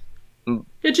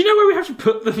 Yeah, do you know where we have to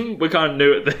put them? We're kind of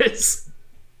new at this.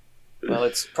 Well,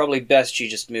 it's probably best you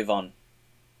just move on.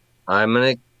 I'm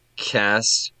gonna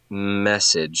cast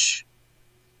message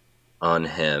on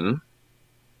him.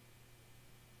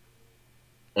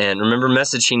 And remember,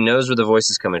 message, he knows where the voice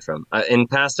is coming from. In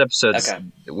past episodes,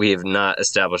 we have not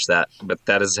established that, but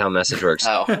that is how message works.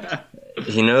 Oh.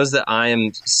 He knows that I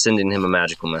am sending him a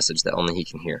magical message that only he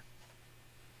can hear.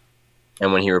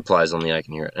 And when he replies, only I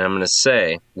can hear it. And I'm going to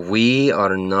say, we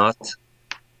are not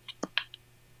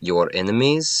your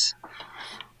enemies.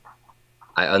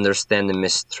 I understand the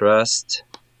mistrust.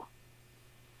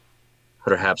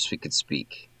 Perhaps we could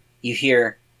speak. You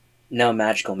hear no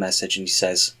magical message, and he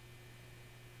says,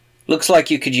 "Looks like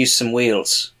you could use some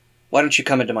wheels. Why don't you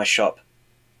come into my shop?"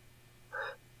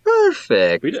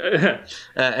 Perfect.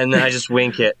 And then I just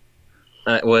wink at...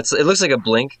 it looks like a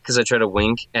blink, because I try to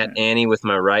wink at Annie with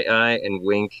my right eye and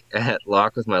wink at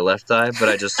Locke with my left eye, but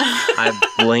I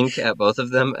blink at both of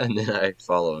them, and then I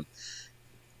follow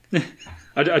him.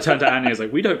 I turned to Annie and was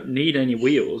like, we don't need any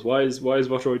wheels. Why is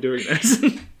Votroy doing this?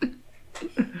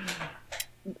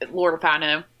 Lord if I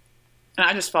know. And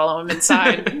I just follow him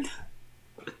inside.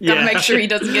 Gotta make sure he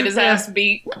doesn't get his ass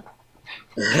beat.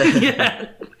 Yeah.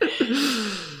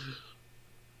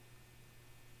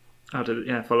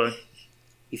 Follow.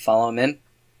 You follow him in.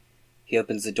 He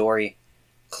opens the door, he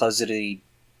closes it, he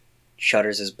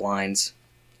shutters his blinds,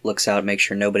 looks out, makes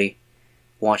sure nobody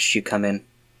watched you come in.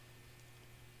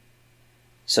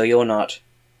 So you're not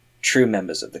true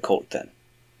members of the cult, then?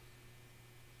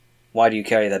 Why do you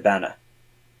carry that banner?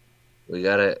 We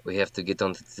have to get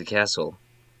onto the castle.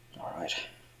 Alright.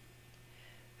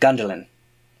 Gundolin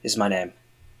is my name.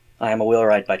 I am a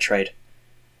wheelwright by trade.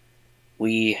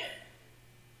 The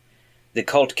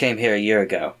cult came here a year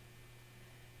ago,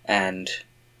 and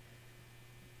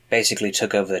basically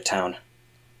took over the town.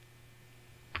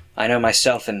 I know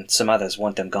myself and some others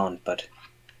want them gone, but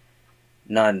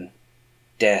none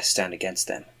dare stand against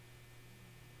them.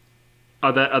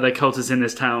 Are there cultists in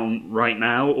this town right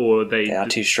now, or are they... They are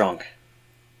too strong.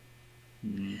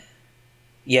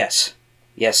 Yes,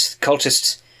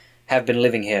 cultists have been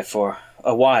living here for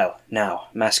a while now,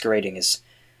 masquerading as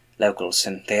locals,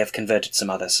 and they have converted some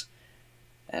others.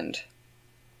 And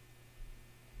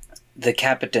the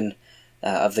captain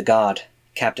of the guard,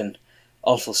 Captain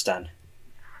Ulfelstan,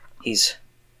 he's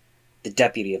the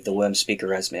deputy of the Worm Speaker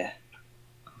Resmir.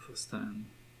 Ulfelstan,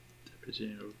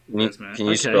 deputy of Resmir. Can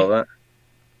you spell that?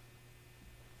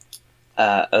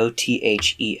 Othelstan.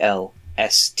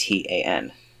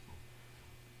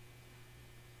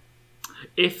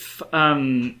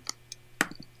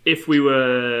 If we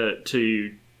were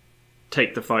to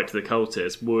take the fight to the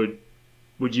cultists,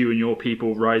 would you and your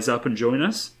people rise up and join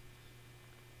us?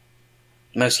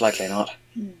 Most likely not.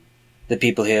 The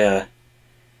people here are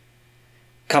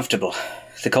comfortable.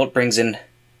 The cult brings in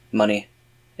money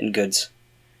and goods.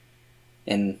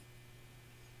 And,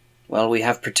 well, we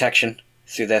have protection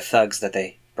through their thugs that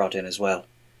they brought in as well.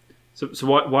 So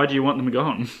why do you want them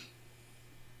gone?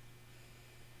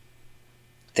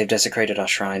 They've desecrated our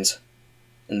shrines,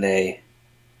 and they're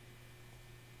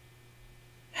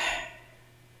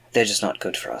just not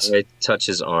good for us. I touch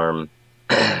his arm,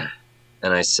 and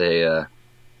I say,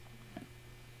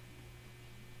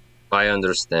 I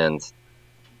understand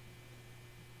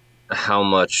how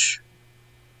much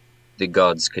the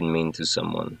gods can mean to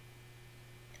someone.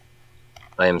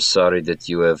 I am sorry that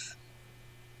you have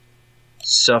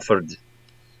suffered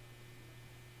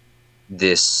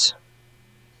this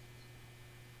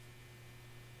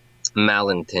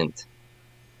malintent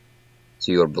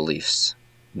to your beliefs.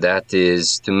 That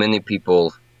is, to many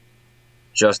people,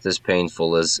 just as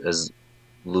painful as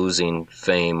losing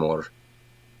fame or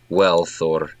wealth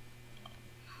or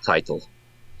title.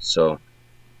 So,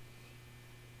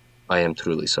 I am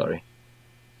truly sorry.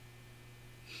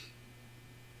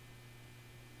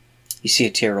 You see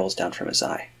a tear rolls down from his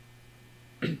eye.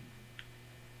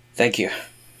 Thank you.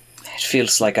 It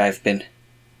feels like I've been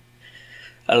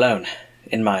alone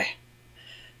in my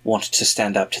want to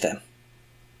stand up to them.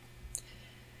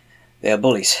 They are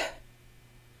bullies.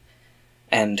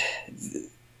 And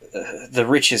the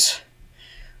riches,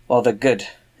 while they're good,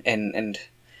 and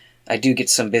I do get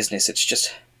some business, it's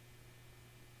just...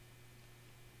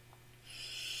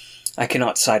 I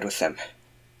cannot side with them.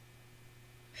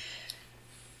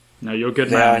 No, you're a good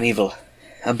They man. are an evil,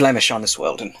 a blemish on this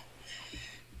world, and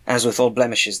as with all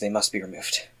blemishes, they must be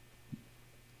removed.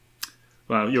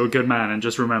 Well, you're a good man, and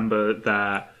just remember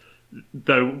that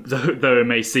though it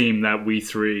may seem that we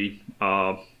three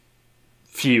are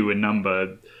few in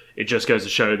number, it just goes to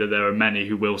show that there are many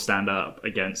who will stand up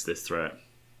against this threat.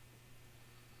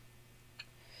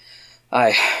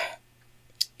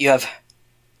 You have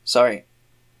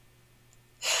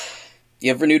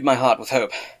renewed my heart with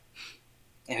hope.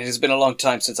 And it has been a long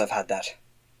time since I've had that.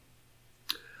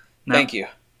 Thank you.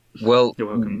 Well, You're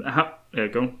welcome. Yeah,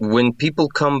 go on. When people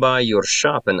come by your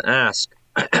shop and ask,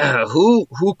 who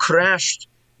crashed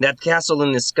that castle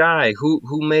in the sky?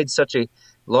 Who made such a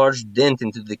large dent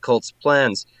into the cult's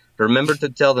plans? Remember to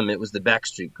tell them it was the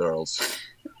Backstreet Girls.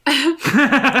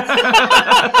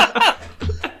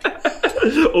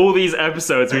 All these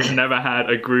episodes, we've never had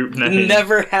a group name.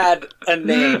 Never had a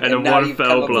name, and now you've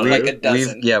come up with like a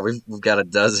dozen. We've got a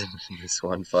dozen in this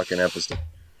one fucking episode.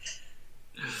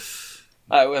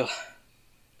 I will.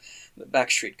 The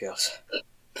Backstreet Girls.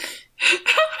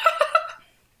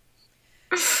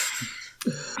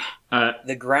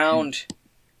 The ground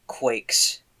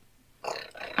quakes.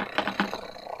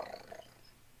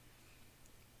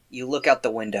 You look out the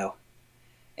window,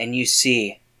 and you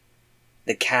see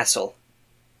the castle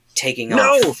taking off.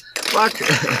 No! Fuck!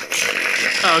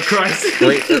 Oh, Christ.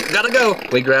 Wait, gotta go!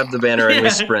 We grab the banner and we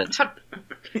sprint.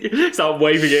 Start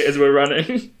waving it as we're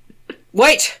running.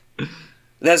 Wait!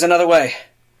 There's another way.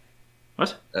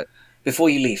 What? Before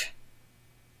you leave.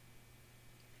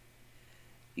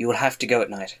 You will have to go at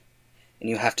night, and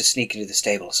you'll have to sneak into the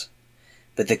stables.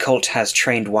 But the cult has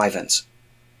trained wyverns.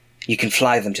 You can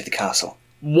fly them to the castle.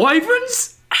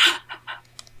 Wyverns?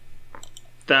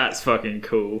 That's fucking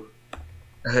cool.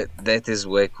 That is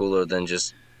way cooler than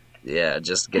just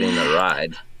getting a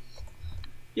ride.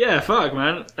 Yeah, fuck,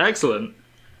 man. Excellent.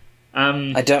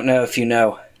 I don't know if you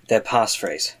know their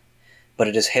passphrase, but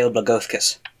it is Hail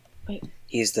Blagothkus. Wait.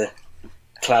 He is the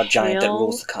cloud giant that Hail-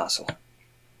 rules the castle. Can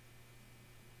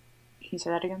you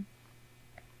say that again?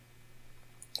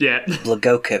 Yeah.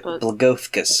 Blagothkus.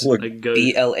 Like go-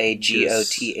 Blagothkus.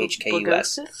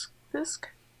 Blagothkus?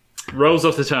 Rolls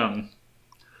off the tongue.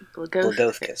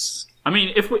 Blagothkus. I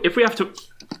mean, if we have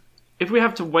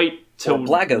to wait till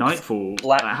Or nightfall,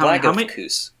 how many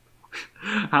Blagothkus.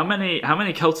 how many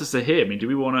cultists are here? I mean, do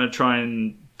we want to try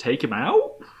and take him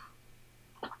out?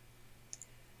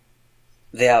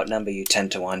 They outnumber you 10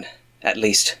 to 1, at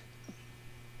least.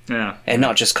 Yeah. And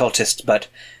not just cultists, but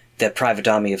their private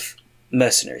army of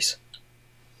mercenaries.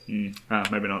 Maybe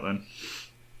not then.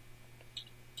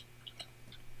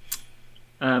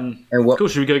 And what? Cool.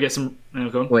 Should we go get some?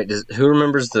 Go on. Wait, who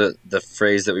remembers the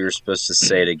phrase that we were supposed to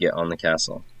say to get on the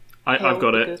castle? I've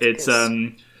got it. It's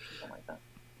Something like that.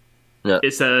 No.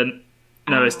 It's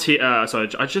no, it's sorry,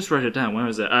 I just wrote it down. Where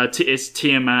is it? It's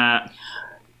Tiamat.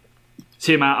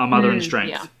 Tiamat, our mother in strength.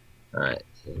 Yeah. All right.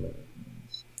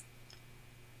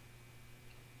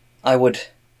 I would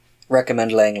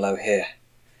recommend laying low here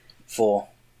for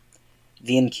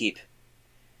the innkeep.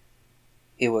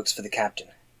 He works for the captain.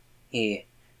 He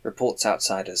reports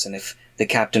outsiders, and if the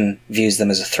captain views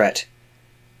them as a threat,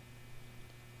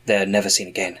 they're never seen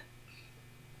again.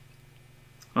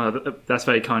 That's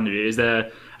very kind of you. Is there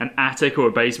an attic or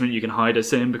a basement you can hide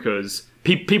us in? Because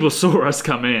people saw us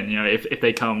come in. You know, if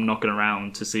they come knocking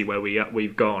around to see where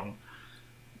we've gone,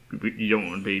 you don't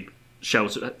want to be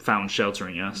found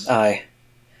sheltering us. I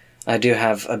do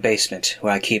have a basement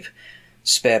where I keep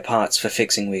spare parts for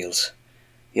fixing wheels.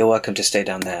 You're welcome to stay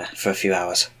down there for a few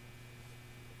hours.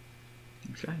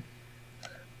 Okay.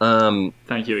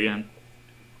 Thank you again.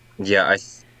 Yeah,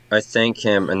 I thank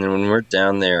him, and then when we're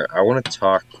down there, I want to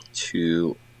talk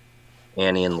to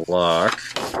Annie and Locke.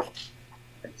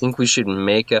 I think we should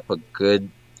make up a good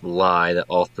lie that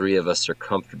all three of us are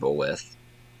comfortable with.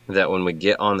 That when we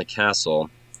get on the castle,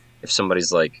 if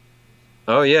somebody's like,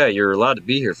 "Oh yeah, you're allowed to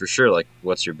be here for sure," like,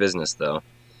 "What's your business, though?"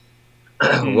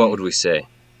 What would we say?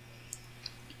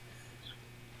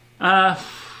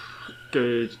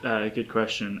 Good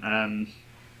question.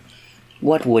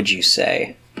 What would you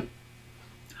say?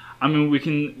 I mean, we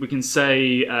can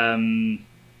say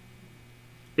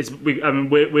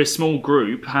we're a small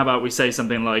group. How about we say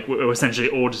something like we're essentially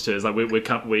auditors? Like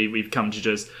we've come to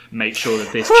just make sure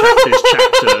that this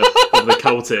chapter of the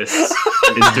cultists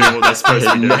is doing what they're supposed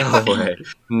to be doing.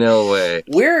 No way.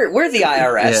 We're the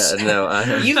IRS. Yeah,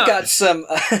 no. You've got some.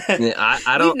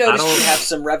 I don't. You've noticed you have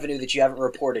some revenue that you haven't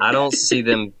reported. I don't see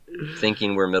them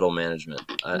thinking we're middle management.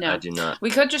 No. I do not. We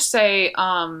could just say,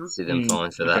 See them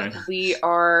falling for that. Okay. we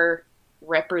are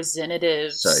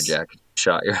representatives. Sorry, Jack.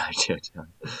 Shot your idea down.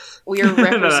 We are No,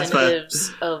 that's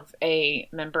representatives of a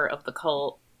member of the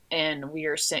cult, and we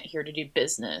are sent here to do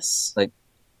business. Like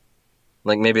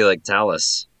maybe like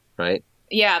Talus, right?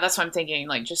 Yeah, that's what I'm thinking.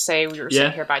 Like, just say we were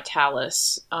sent here by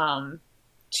Talus,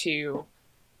 to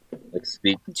Like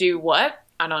speak do what?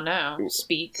 I don't know.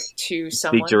 Speak to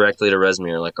someone. speak directly to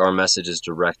Resmir. Like our message is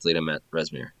directly to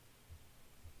Resmir.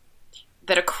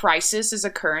 That a crisis is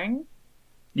occurring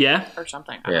Yeah. or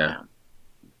something. I Yeah. don't know.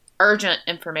 Urgent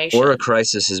information. Or a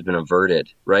crisis has been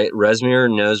averted, right?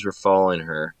 Resmir knows we're following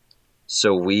her,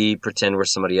 so we pretend we're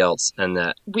somebody else, and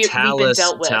that We've been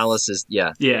dealt with. Talus is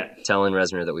Yeah. telling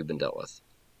Resmir that we've been dealt with.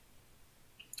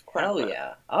 Hell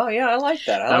yeah! Oh yeah, I like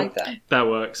that. I like that. That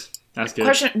works. That's good.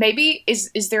 Question: maybe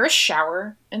is there a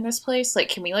shower in this place? Like,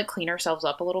 can we like clean ourselves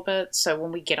up a little bit so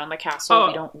when we get on the castle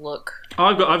we don't look? Oh,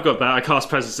 I've got that. I cast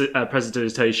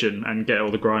prestidigitation and get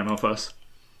all the grime off us.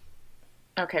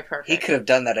 Okay, perfect. He could have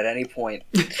done that at any point.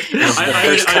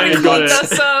 I only got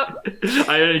it.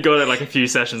 I only got it like a few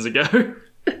sessions ago.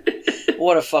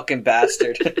 What a fucking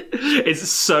bastard! It's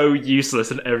so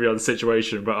useless in every other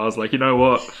situation, but I was like, you know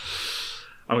what?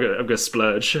 I'm gonna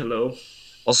splurge a little.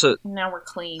 Also, Now we're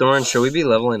clean. Thorin, should we be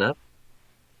leveling up?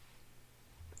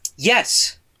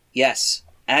 Yes.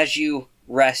 As you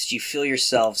rest, you feel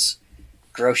yourselves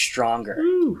grow stronger,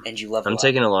 Woo. and you level I'm up.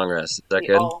 taking a long rest. Is that We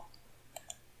good? all-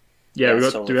 Yeah, Yeah,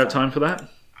 do we have time for that?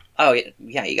 Oh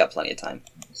yeah, you got plenty of time.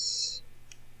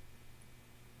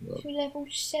 to level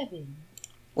 7.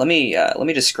 Let me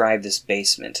describe this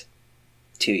basement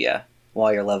to you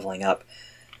while you're leveling up.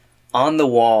 On the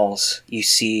walls, you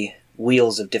see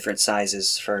wheels of different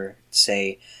sizes for,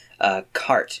 say, a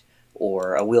cart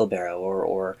or a wheelbarrow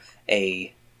or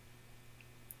a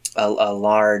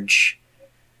large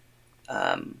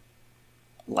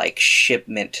like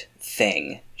shipment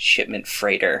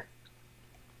freighter.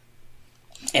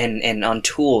 And on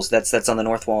tools, that's on the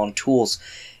north wall, and tools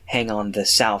hang on the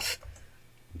south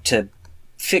to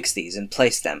fix these and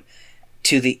place them.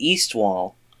 To the east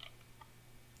wall,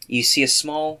 you see a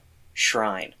small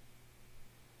shrine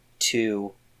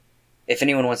to, if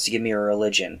anyone wants to give me a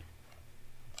religion,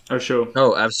 Oh, sure.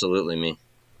 Oh, absolutely me.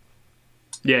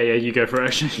 Yeah, you go for it,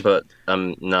 actually. But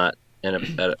I'm not in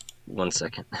a 1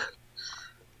 second.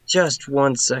 Just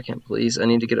 1 second, please. I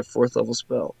need to get a 4th level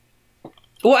spell.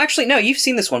 Well, actually, no, you've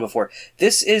seen this one before.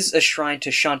 This is a shrine to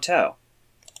Shanto.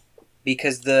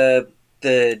 Because the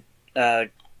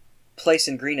place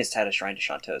in Greenest had a shrine to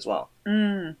Shanto as well.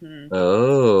 Mm-hmm.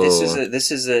 Oh.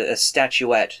 This is a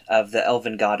statuette of the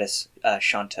elven goddess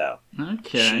Shanto.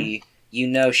 Okay.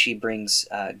 She brings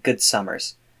good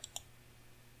summers.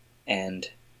 And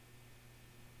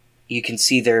you can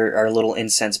see there are little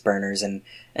incense burners and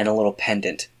a little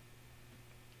pendant,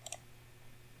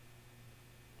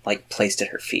 like, placed at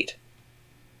her feet.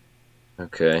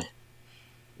 Okay.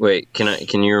 Wait,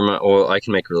 can you remind... Well, I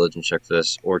can make a religion check for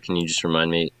this, or can you just remind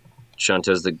me...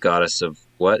 Shanto's the goddess of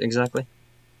what, exactly?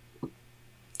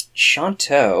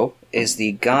 Shanto is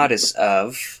the goddess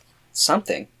of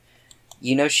something.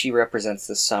 She represents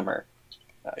the summer.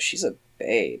 Oh, she's a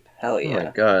babe. Hell yeah. Oh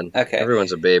my god. Okay.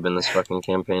 Everyone's a babe in this fucking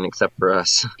campaign except for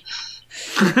us.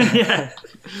 Yeah.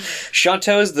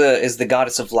 Shanto is the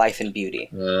goddess of life and beauty.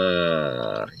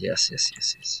 Yes.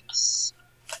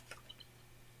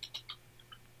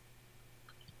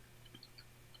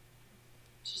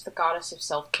 She's the goddess of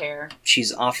self-care.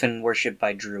 She's often worshipped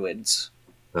by druids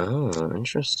Oh,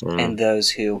 interesting. and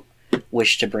those who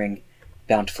wish to bring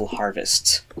bountiful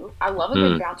harvests. Ooh, I love a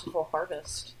good bountiful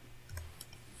harvest.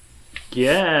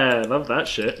 Yeah, love that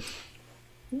shit.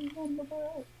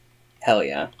 Hell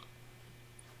yeah.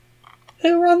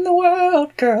 Who run the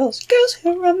world, girls? Girls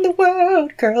who run the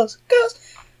world, girls.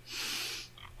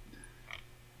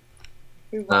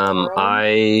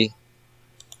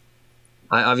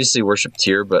 I obviously worship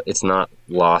Tyr, but it's not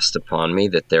lost upon me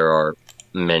that there are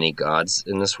many gods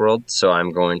in this world, so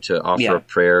I'm going to offer a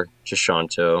prayer to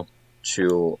Shanto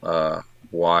to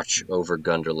watch over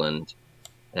Gunderland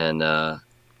and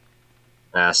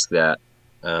ask that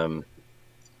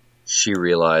she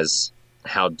realize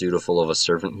how dutiful of a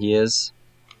servant he is,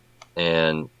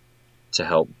 and to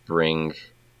help bring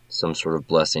some sort of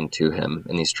blessing to him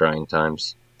in these trying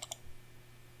times.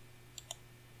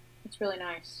 It's really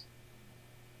nice.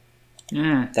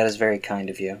 Yeah. That is very kind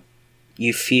of you.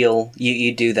 You feel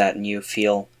you do that, and you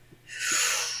feel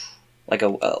like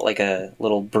a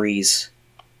little breeze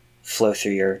flow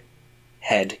through your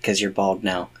head because you're bald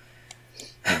now.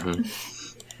 Mm-hmm.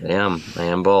 I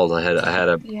am bald. I had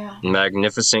a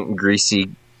magnificent greasy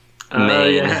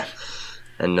mane,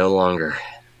 and no longer.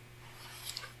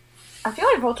 I feel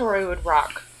like Voltoroy would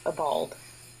rock a bald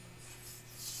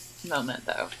moment,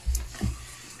 though.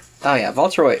 Oh yeah,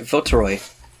 Voltoroy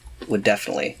would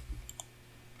definitely.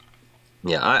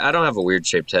 Yeah, I don't have a weird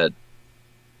shaped head.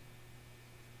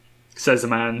 Says the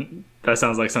man. That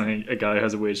sounds like something a guy who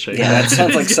has a weird shape. Yeah, that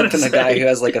sounds like something a guy who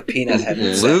has like a peanut head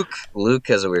would say. Luke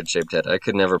has a weird shaped head. I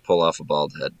could never pull off a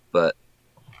bald head, but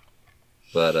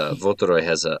Voltoroy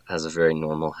has a very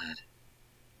normal head.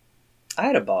 I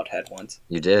had a bald head once.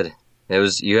 You did.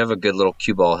 You have a good little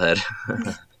cue ball head.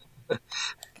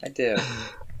 I do.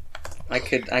 I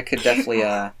could definitely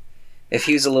if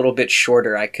he was a little bit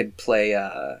shorter, I could play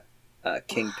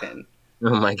Kingpin.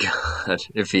 Oh my god!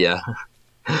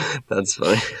 That's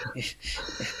funny.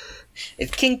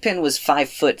 If Kingpin was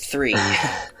 5'3".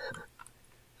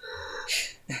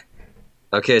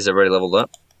 Okay, is everybody leveled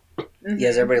up? Mm-hmm. Yeah,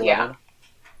 is everybody leveled?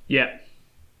 Yeah.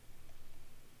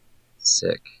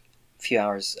 Sick. A few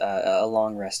hours, a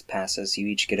long rest passes. You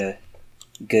each get a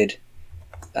good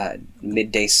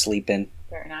midday sleep in,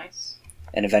 Very nice.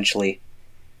 and eventually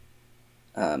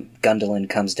Gundelin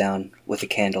comes down with a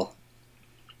candle.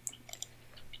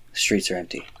 The streets are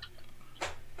empty.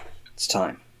 It's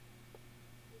time.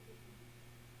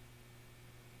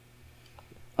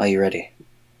 Are you ready?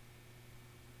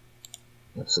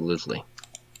 Absolutely.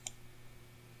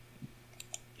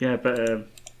 Yeah, but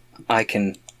I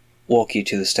can walk you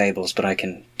to the stables, but I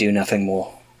can do nothing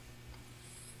more.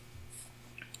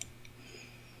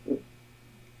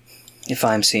 If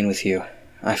I am seen with you,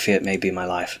 I fear it may be my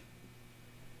life.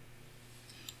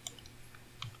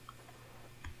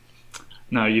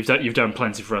 no, you've done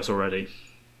plenty for us already.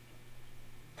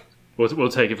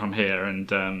 We'll take it from here, and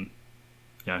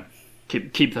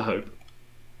keep the hope.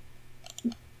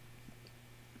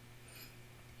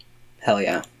 Hell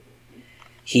yeah.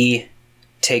 He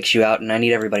takes you out, and I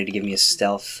need everybody to give me a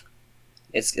stealth.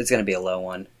 It's going to be a low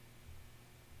one.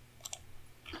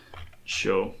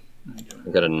 Sure. I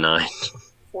got a 9.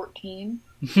 14.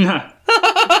 Fuck.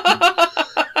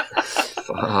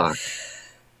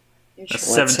 You're That's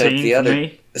sure? Let's hope 17 the for other-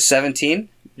 me. 17?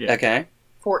 Yeah. Okay.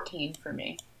 14 for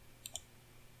me.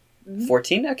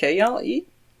 14? Okay, y'all.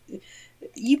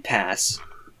 You pass.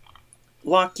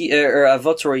 Locke,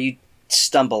 Votor, you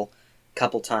stumble a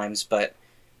couple times, but,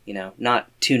 not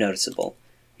too noticeable.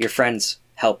 Your friends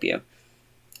help you,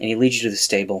 and he leads you to the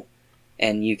stable,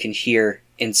 and you can hear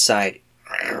inside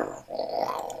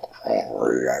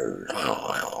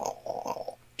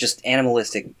just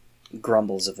animalistic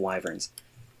grumbles of wyverns.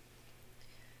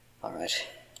 All right.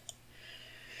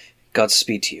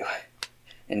 Godspeed to you,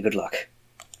 and good luck.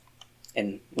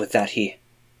 And with that, he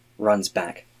runs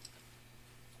back.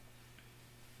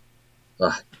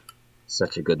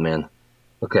 Such a good man.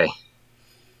 Okay.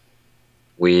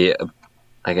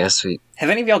 I guess we... Have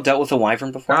any of y'all dealt with a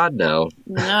wyvern before? God, no.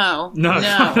 No. No.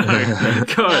 No.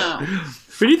 God. No.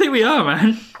 Who do you think we are,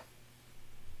 man?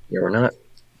 Yeah, we're not.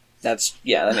 That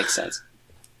makes sense.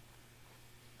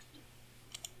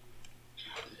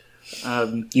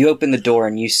 You open the door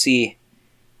and you see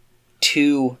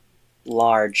two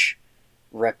large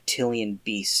reptilian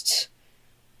beasts,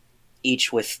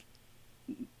 each with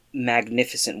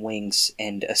magnificent wings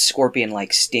and a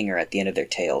scorpion-like stinger at the end of their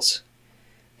tails.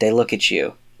 They look at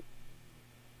you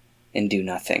and do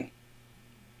nothing.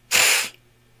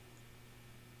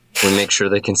 We make sure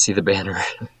they can see the banner.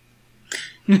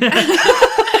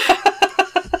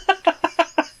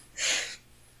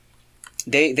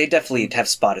 They definitely have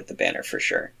spotted the banner for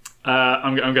sure.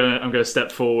 I'm gonna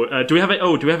step forward. Do we have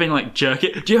any like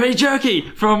jerky? Do you have any jerky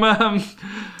from Any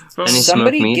Somebody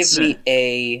smoked give meats? me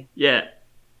Yeah.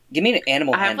 an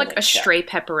animal I have handling like a check. stray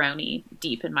pepperoni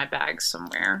deep in my bag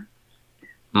somewhere.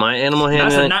 My animal That's a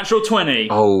handling... natural 20.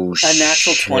 Oh, A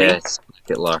natural 20? shit.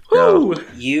 Get locked Woo! out.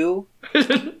 You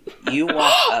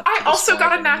walk up. I to the also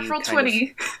got a stone and you natural kind of-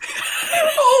 20.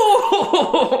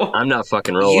 Oh! I'm not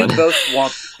fucking You rolling.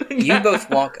 both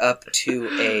walk up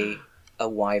to a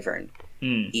wyvern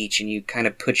each, and you kind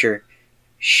of put your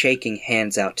shaking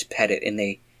hands out to pet it, and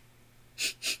they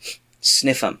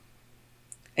sniff them,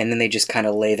 and then they just kind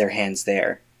of lay their hands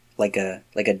there, like a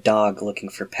dog looking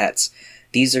for pets.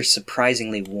 These are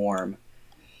surprisingly warm,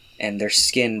 and their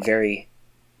skin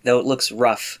though it looks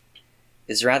rough,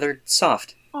 is rather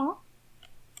soft. Aw.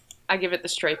 I give it the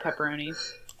stray pepperoni.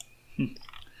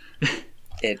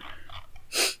 It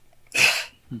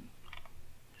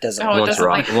doesn't. Oh, it Wants doesn't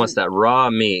raw. like- Wants that raw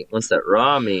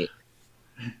meat.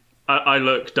 I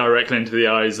look directly into the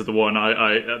eyes of the one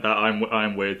that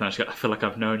I'm with, and I feel like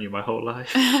I've known you my whole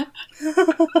life.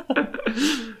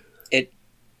 It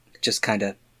just kind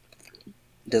of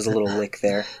does a little lick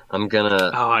there. I'm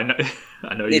gonna... Oh, I know.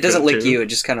 I know. You It doesn't feel lick too. you. It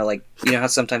just kind of like, how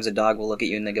sometimes a dog will look at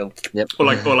you and they go, Or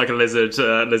like a lizard.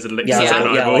 Lizard licks its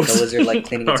own like eyeballs. a lizard like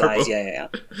cleaning its Horrible. eyes. Yeah.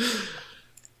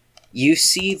 You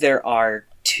see there are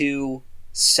two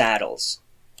saddles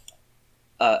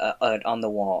on the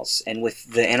walls, and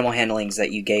with the animal handlings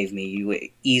that you gave me, you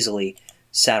easily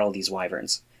saddle these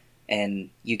wyverns, and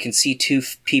you can see two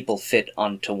people fit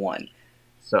onto one.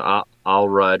 So I'll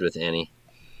ride with Annie.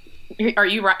 Are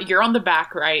you right? You're on the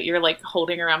back, right? You're like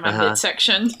holding around my Uh-huh.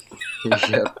 midsection.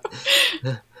 Yep.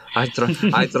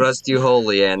 I trust you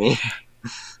wholly, Annie.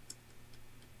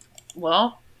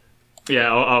 Well,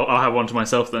 Yeah, I'll have one to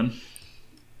myself then.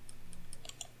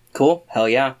 Cool. Hell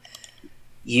yeah.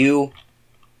 You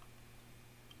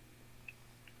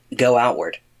go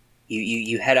outward.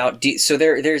 You head out. So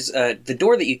there's the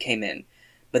door that you came in,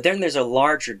 but then there's a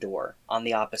larger door on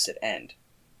the opposite end.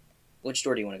 Which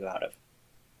door do you want to go out of?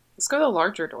 let's go to the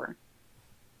larger door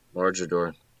Larger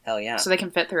door. Hell yeah. so they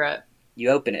can fit through it. You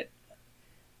open it.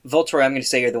 Voltor, I'm going to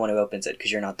say you're the one who opens it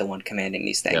because you're not the one commanding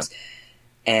these things.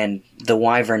 Yeah. And the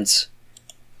wyverns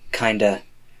kind of...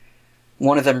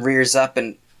 One of them rears up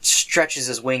and stretches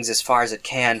his wings as far as it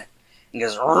can and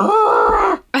goes...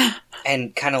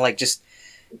 and kind of like just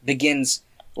begins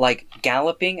like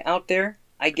galloping out there,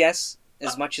 I guess,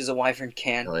 as much as a wyvern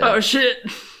can. Hell yeah. Oh shit!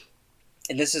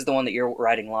 And this is the one that you're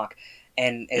riding, Locke.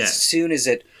 And as Yeah. soon as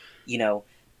it,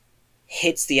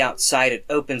 hits the outside, it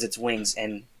opens its wings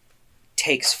and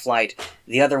takes flight.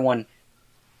 The other one,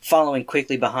 following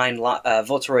quickly behind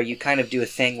Voltoroy, you kind of do a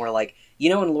thing where, like,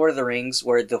 in Lord of the Rings,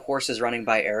 where the horse is running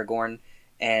by Aragorn,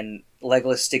 and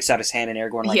Legolas sticks out his hand and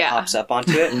Aragorn, like, Yeah. pops up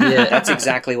onto it? Yeah. That's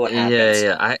exactly what happens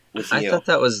Yeah. with I you. thought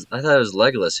it was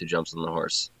Legolas who jumps on the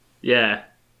horse. Yeah.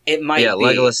 It might Yeah, be.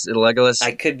 Legolas.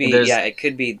 I could be, There's- it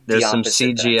could be the There's some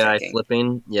opposite that I'm CGI thinking.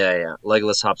 flipping. Yeah.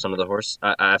 Legolas hops onto the horse.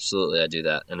 I absolutely do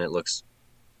that, and it looks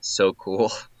so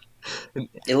cool.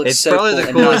 It looks It's so probably cool the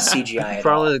and not coolest- CGI at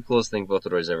Probably all. the coolest thing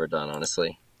Voltoroy's ever done,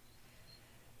 honestly.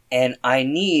 And I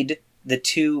need the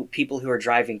two people who are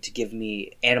driving to give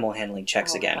me animal handling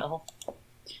checks Oh, again. hell.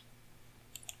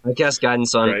 I cast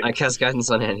guidance on. Great. I cast guidance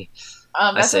on Annie.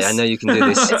 I That's say, I know you can do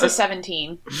this. It's a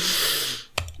 17.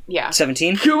 Yeah.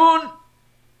 17? Come on!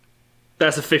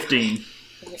 That's a 15.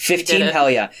 15, hell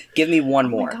yeah. Give me one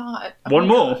more. Oh my god. One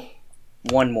more.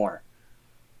 One more.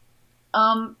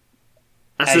 That's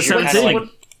As a you're kinda 17. like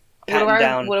patting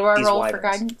down what do I these roll wyverns. for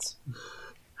guidance?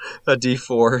 A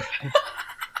D4.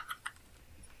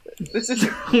 This is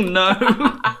Oh no.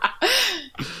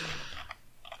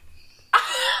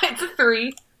 it's a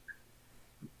 3.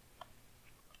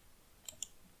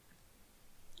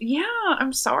 Yeah,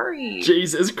 I'm sorry.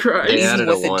 Jesus Christ. They added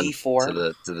a with a 1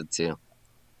 D4. to the 2.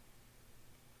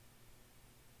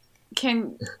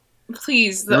 Can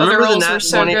please the other rolls were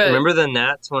so 20? good. Remember the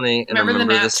nat 20 and Remember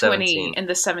remember the nat the 17. 20 and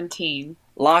the 17.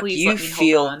 Locke, Please you let me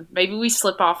feel hold on. Maybe we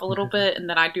slip off a little bit and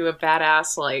then I do a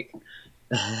badass like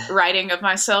writing of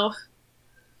myself.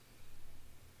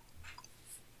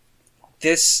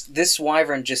 this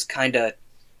wyvern just kind of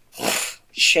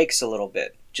shakes a little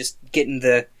bit, just getting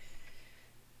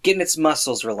its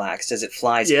muscles relaxed as it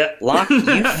flies. Yeah. Locke,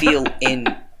 you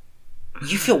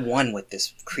feel one with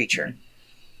this creature.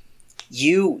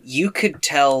 You could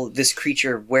tell this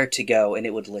creature where to go and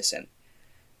it would listen.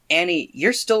 Annie,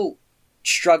 you're still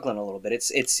struggling a little bit.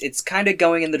 It's kind of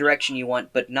going in the direction you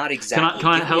want, but not exactly. Can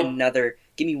I Give help? me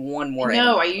give me one more. No,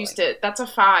 animal I point. used it. That's a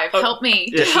 5. Oh, Help me.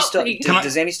 yeah. Help me.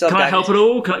 Does Annie still have Can I guidance? help at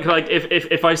all? Can I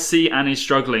if I see Annie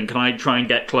struggling, can I try and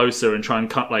get closer and try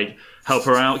and help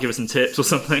her out, give her some tips or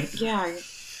something? Yeah.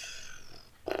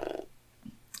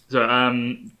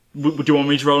 So, would you want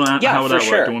me to roll an Yeah, how would for that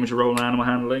sure. work? Do you want me to roll an animal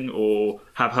handling or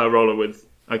have her roll it with?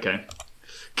 Okay,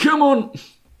 come on.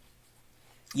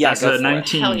 Yeah, That's go a for it.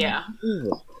 19. Hell yeah.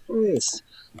 Nice.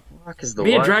 Rock is the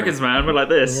Be a wyvern. dragons man. We're like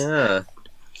this. Yeah.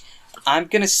 I'm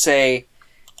gonna say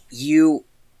you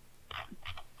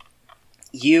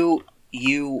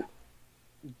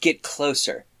get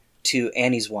closer to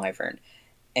Annie's wyvern,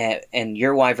 and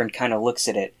your wyvern kind of looks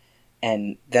at it,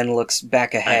 and then looks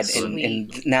back ahead,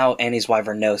 and now Annie's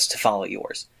wyvern knows to follow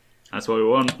yours. That's what we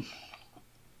want.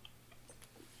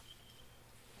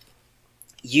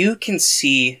 You can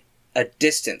see a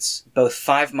distance, both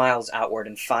 5 miles outward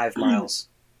and 5 miles.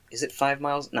 Is it 5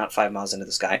 miles? Not 5 miles into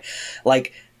the sky.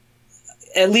 Like,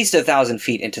 at least 1,000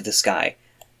 feet into the sky.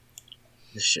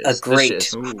 This A great this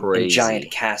shit's and crazy.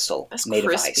 giant castle That's made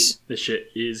crispy. of ice. This shit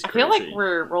is I crazy. feel like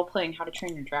we're role playing How to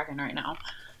Train Your Dragon right now.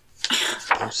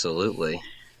 Absolutely.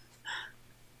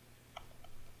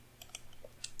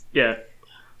 Yeah.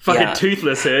 Fucking Yeah.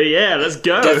 toothless here. Yeah, let's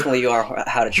go. Definitely you are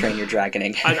How to Train Your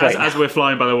Dragoning. As we're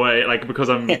flying, by the way, because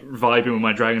I'm vibing with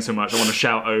my dragon so much, I want to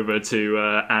shout over to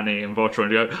Annie and Votra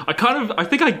and go, I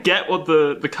think I get what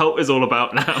the cult is all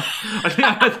about now. I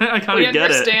think I kind We of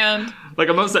get understand. it. Like,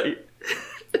 I'm not saying...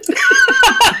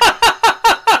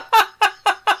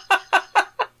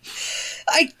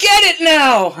 I get it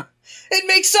now! It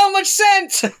makes so much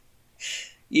sense!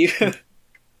 You...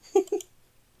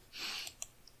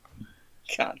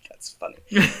 God, that's funny.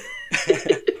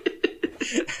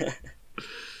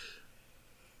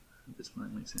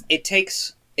 It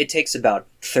takes about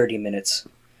 30 minutes.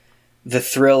 The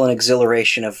thrill and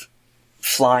exhilaration of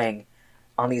flying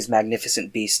on these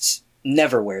magnificent beasts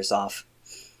never wears off.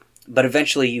 But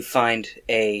eventually you find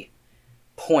a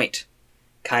point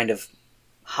kind of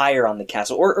higher on the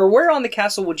castle. Or where on the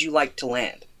castle would you like to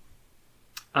land?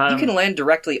 You can land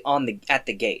directly at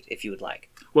the gate if you would like.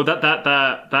 Well,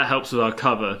 that helps with our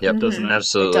cover, Yep. doesn't it?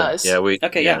 Absolutely. It does. Yeah,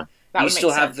 Okay, yeah. That You would still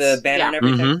make have sense. the banner Yeah. and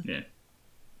everything? Mhm. Yeah.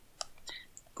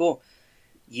 Cool.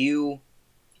 You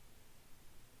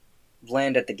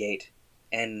land at the gate,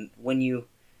 and when you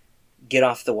get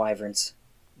off the wyverns,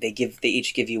 they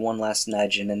each give you one last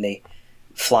nudge, and then they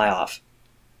fly off.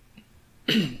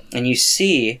 And you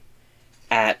see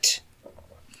at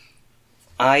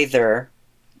either...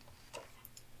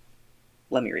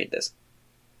 Let me read this.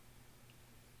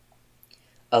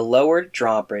 A lowered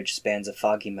drawbridge spans a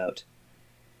foggy moat.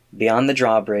 Beyond the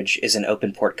drawbridge is an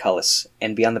open portcullis,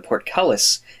 and beyond the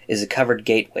portcullis is a covered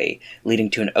gateway leading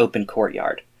to an open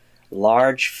courtyard.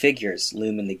 Large figures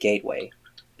loom in the gateway,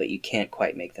 but you can't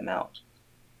quite make them out.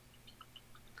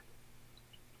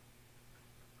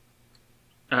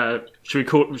 Should we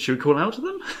call out to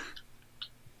them?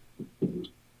 Do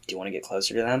you want to get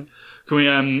closer to them? Can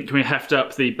we heft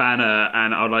up the banner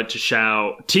and I'd like to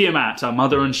shout, Tiamat, our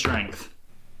mother and strength.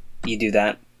 You do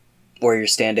that, where you're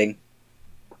standing.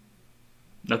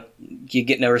 No. You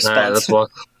get no All response. right, let's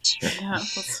walk. Yeah,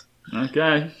 let's-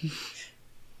 Okay.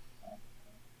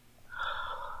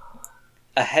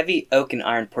 A heavy oak and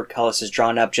iron portcullis is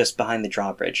drawn up just behind the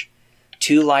drawbridge.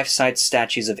 2 life-size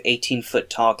statues of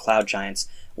 18-foot-tall cloud giants,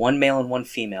 one male and one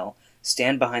female,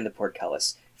 stand behind the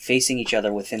portcullis, facing each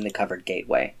other within the covered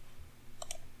gateway.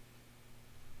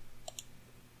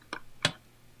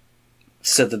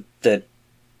 So the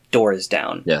door is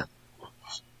down. Yeah.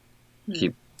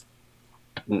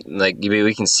 Like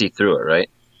we can see through it, right?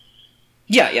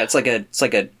 Yeah. It's like a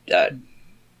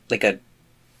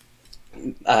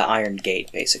iron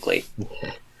gate, basically.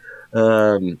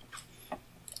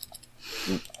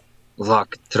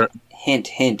 Lock. Hint,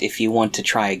 hint. If you want to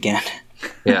try again.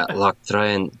 Yeah, Lock. Try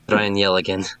and yell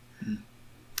again.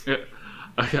 Yeah.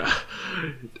 Okay.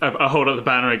 I'll hold up the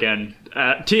banner again.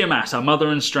 Tiamat, our mother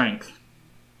and strength.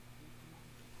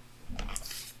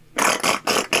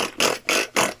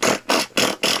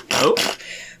 Oh.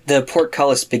 The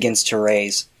portcullis begins to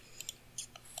raise,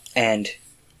 and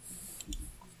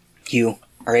you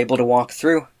are able to walk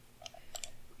through.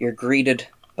 You're greeted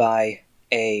by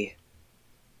a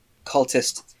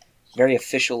cultist, very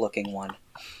official-looking one.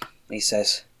 And he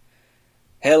says,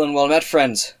 "Hail and well met,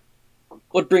 friends.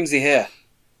 What brings thee here?"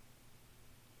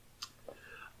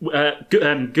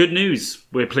 Good news.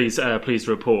 We're pleased to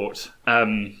report.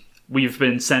 We've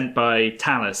been sent by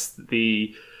Talus,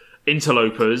 the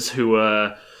interlopers who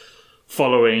were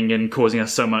following and causing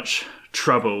us so much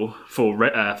trouble for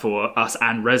us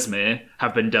and Rezmir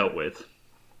have been dealt with.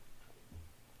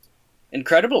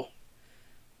 Incredible.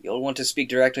 You'll want to speak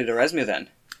directly to Rezmir then.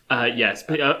 Yes.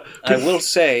 I will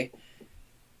say,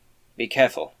 be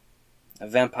careful. A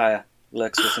vampire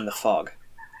lurks within the fog.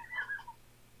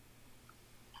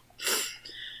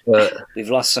 We've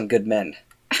lost some good men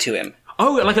to him.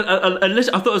 Oh, like a I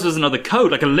thought this was another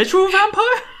code, like a literal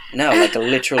vampire? No, like a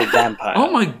literal vampire.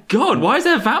 Oh my god, why is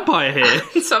there a vampire here?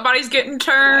 Somebody's getting I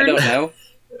turned. don't know,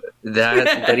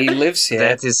 That but he lives here.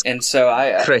 That is and so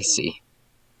I. crazy.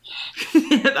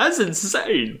 That's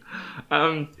insane.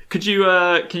 Can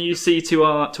you see to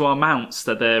our mounts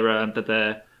that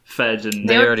they're fed and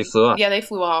They already flew off. Yeah, they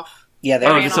flew off. Yeah,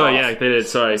 Oh, ran sorry, off. yeah, they did.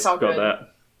 Sorry, It's all got good. that.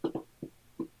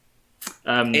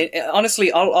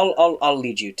 Honestly, I'll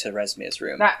lead you to Rezmir's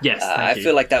room. Yes, I thank you.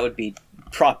 feel like that would be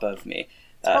proper of me.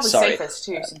 Probably Sorry. safest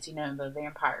too, since you know the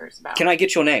vampires about. Can I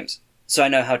get your names so I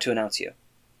know how to announce you?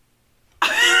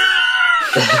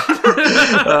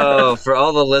 Oh, for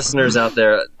all the listeners out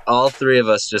there, all three of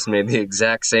us just made the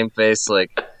exact same face,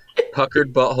 like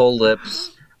puckered butthole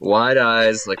lips, wide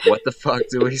eyes, like what the fuck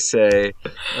do we say?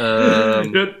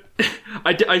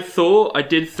 I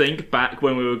did think back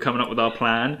when we were coming up with our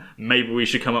plan, maybe we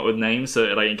should come up with names so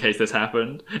like in case this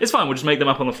happened. It's fine, we'll just make them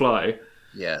up on the fly.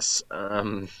 Yes.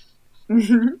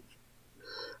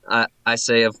 I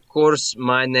say, of course,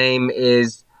 my name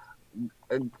is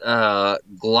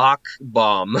Glock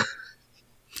Bomb.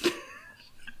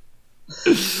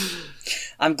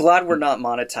 I'm glad we're not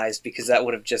monetized because that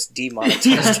would have just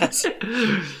demonetized us.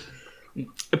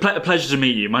 A pleasure to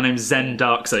meet you. My name's Zen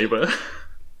Darksaber.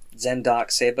 Zen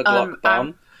Darksaber, Glock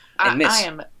Bomb, and Miss I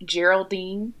am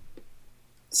Geraldine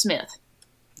Smith.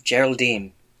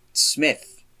 Geraldine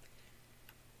Smith.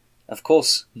 Of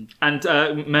course. And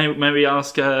may we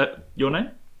ask your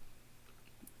name?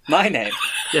 My name.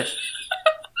 Yes.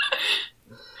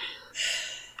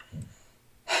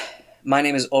 My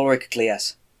name is Ulrich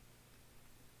Glies.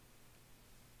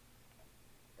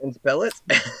 And spell it?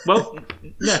 Well,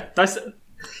 yeah. Nice.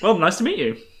 Well, nice to meet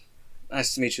you.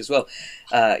 Nice to meet you as well.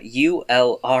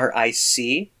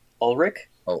 Ulric, Ulrich,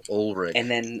 Oh, Ulrich.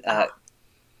 and then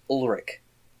Ulrich,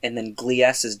 and then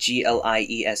Glies is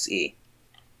Gliese.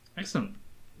 Excellent.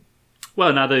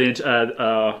 Well, now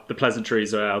the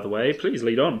pleasantries are out of the way, please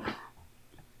lead on.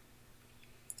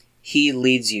 He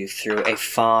leads you through a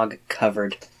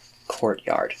fog-covered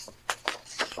courtyard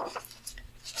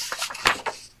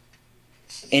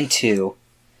into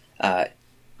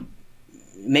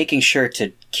making sure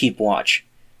to keep watch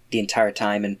the entire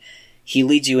time, and he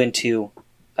leads you into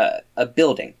a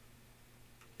building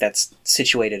that's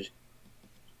situated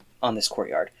on this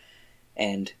courtyard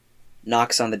and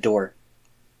knocks on the door.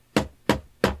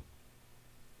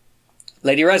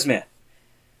 Lady Rezmir,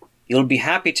 you'll be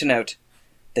happy to note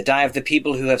that I have the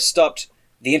people who have stopped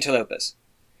the interlopers.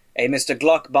 A Mr.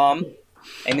 Glockbaum,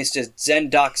 a Mr. Zen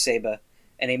Darksaber,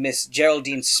 and a Miss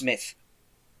Geraldine Smith.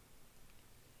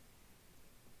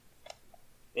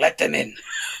 Let them in.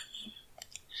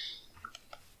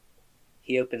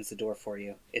 He opens the door for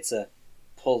you. It's a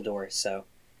pull door, so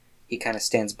he kind of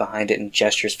stands behind it and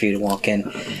gestures for you to walk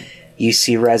in. You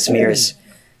see Rezmir is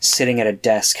sitting at a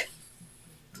desk,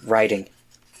 writing.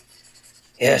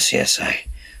 Yes, I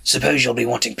suppose you'll be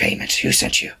wanting payment. Who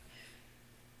sent you?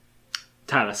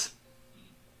 Talus.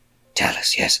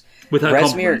 Talus, yes. With her Rezmir-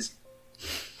 compliments.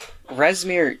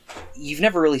 Rezmir, you've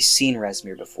never really seen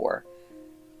Rezmir before.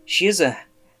 She is a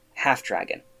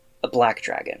half-dragon, a black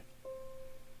dragon.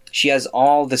 She has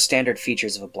all the standard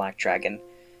features of a black dragon,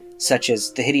 such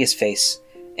as the hideous face,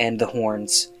 and the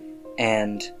horns,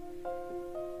 and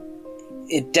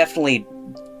it definitely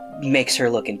makes her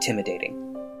look intimidating.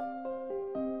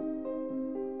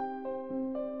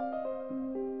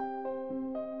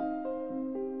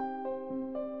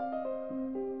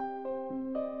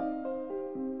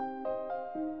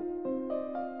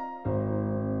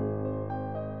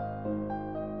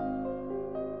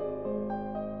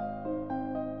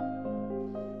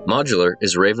 Modular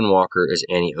is Raven Walker as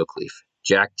Annie Oakleaf,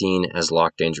 Jack Dean as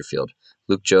Locke Dangerfield,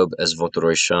 Luke Job as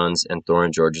Votoroy Shans, and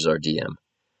Thorin George as our DM.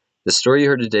 The story you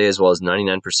heard today, as well as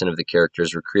 99% of the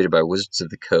characters, were created by Wizards of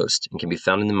the Coast and can be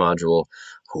found in the module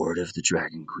Horde of the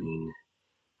Dragon Queen.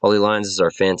 Holly Lyons is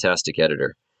our fantastic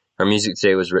editor. Our music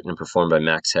today was written and performed by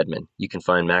Max Hedman. You can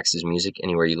find Max's music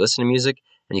anywhere you listen to music,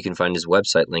 and you can find his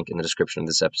website link in the description of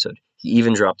this episode. He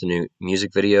even dropped a new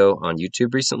music video on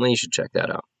YouTube recently. You should check that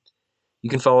out. You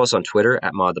can follow us on Twitter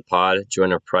at ModThePod,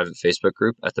 join our private Facebook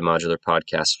group at the Modular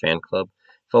Podcast Fan Club,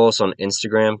 follow us on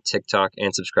Instagram, TikTok,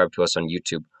 and subscribe to us on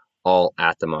YouTube, all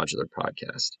at the Modular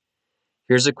Podcast.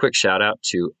 Here's a quick shout out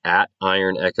to at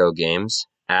Iron Echo Games,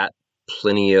 at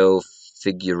Plinio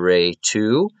Figure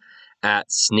 2,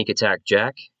 at Sneak Attack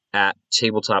Jack, at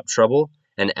Tabletop Trouble,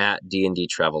 and at D&D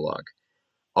Travelogue.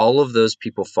 All of those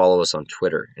people follow us on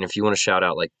Twitter, and if you want to shout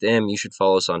out like them, you should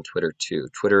follow us on Twitter too.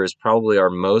 Twitter is probably our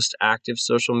most active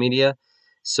social media,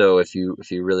 so if you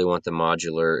really want the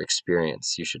modular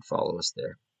experience, you should follow us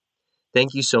there.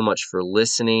 Thank you so much for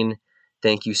listening.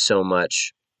 Thank you so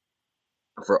much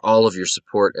for all of your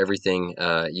support, everything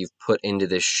you've put into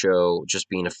this show, just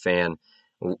being a fan.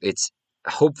 It's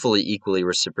hopefully equally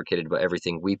reciprocated by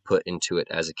everything we put into it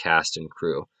as a cast and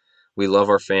crew. We love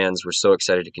our fans. We're so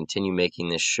excited to continue making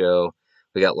this show.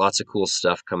 We got lots of cool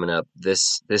stuff coming up.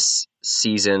 This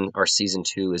season, our season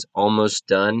 2 is almost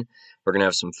done. We're going to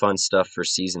have some fun stuff for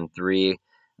season 3.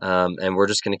 And we're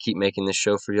just going to keep making this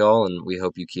show for y'all, and we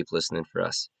hope you keep listening for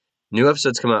us. New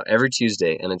episodes come out every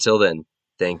Tuesday, and until then,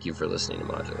 thank you for listening to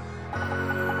Modular.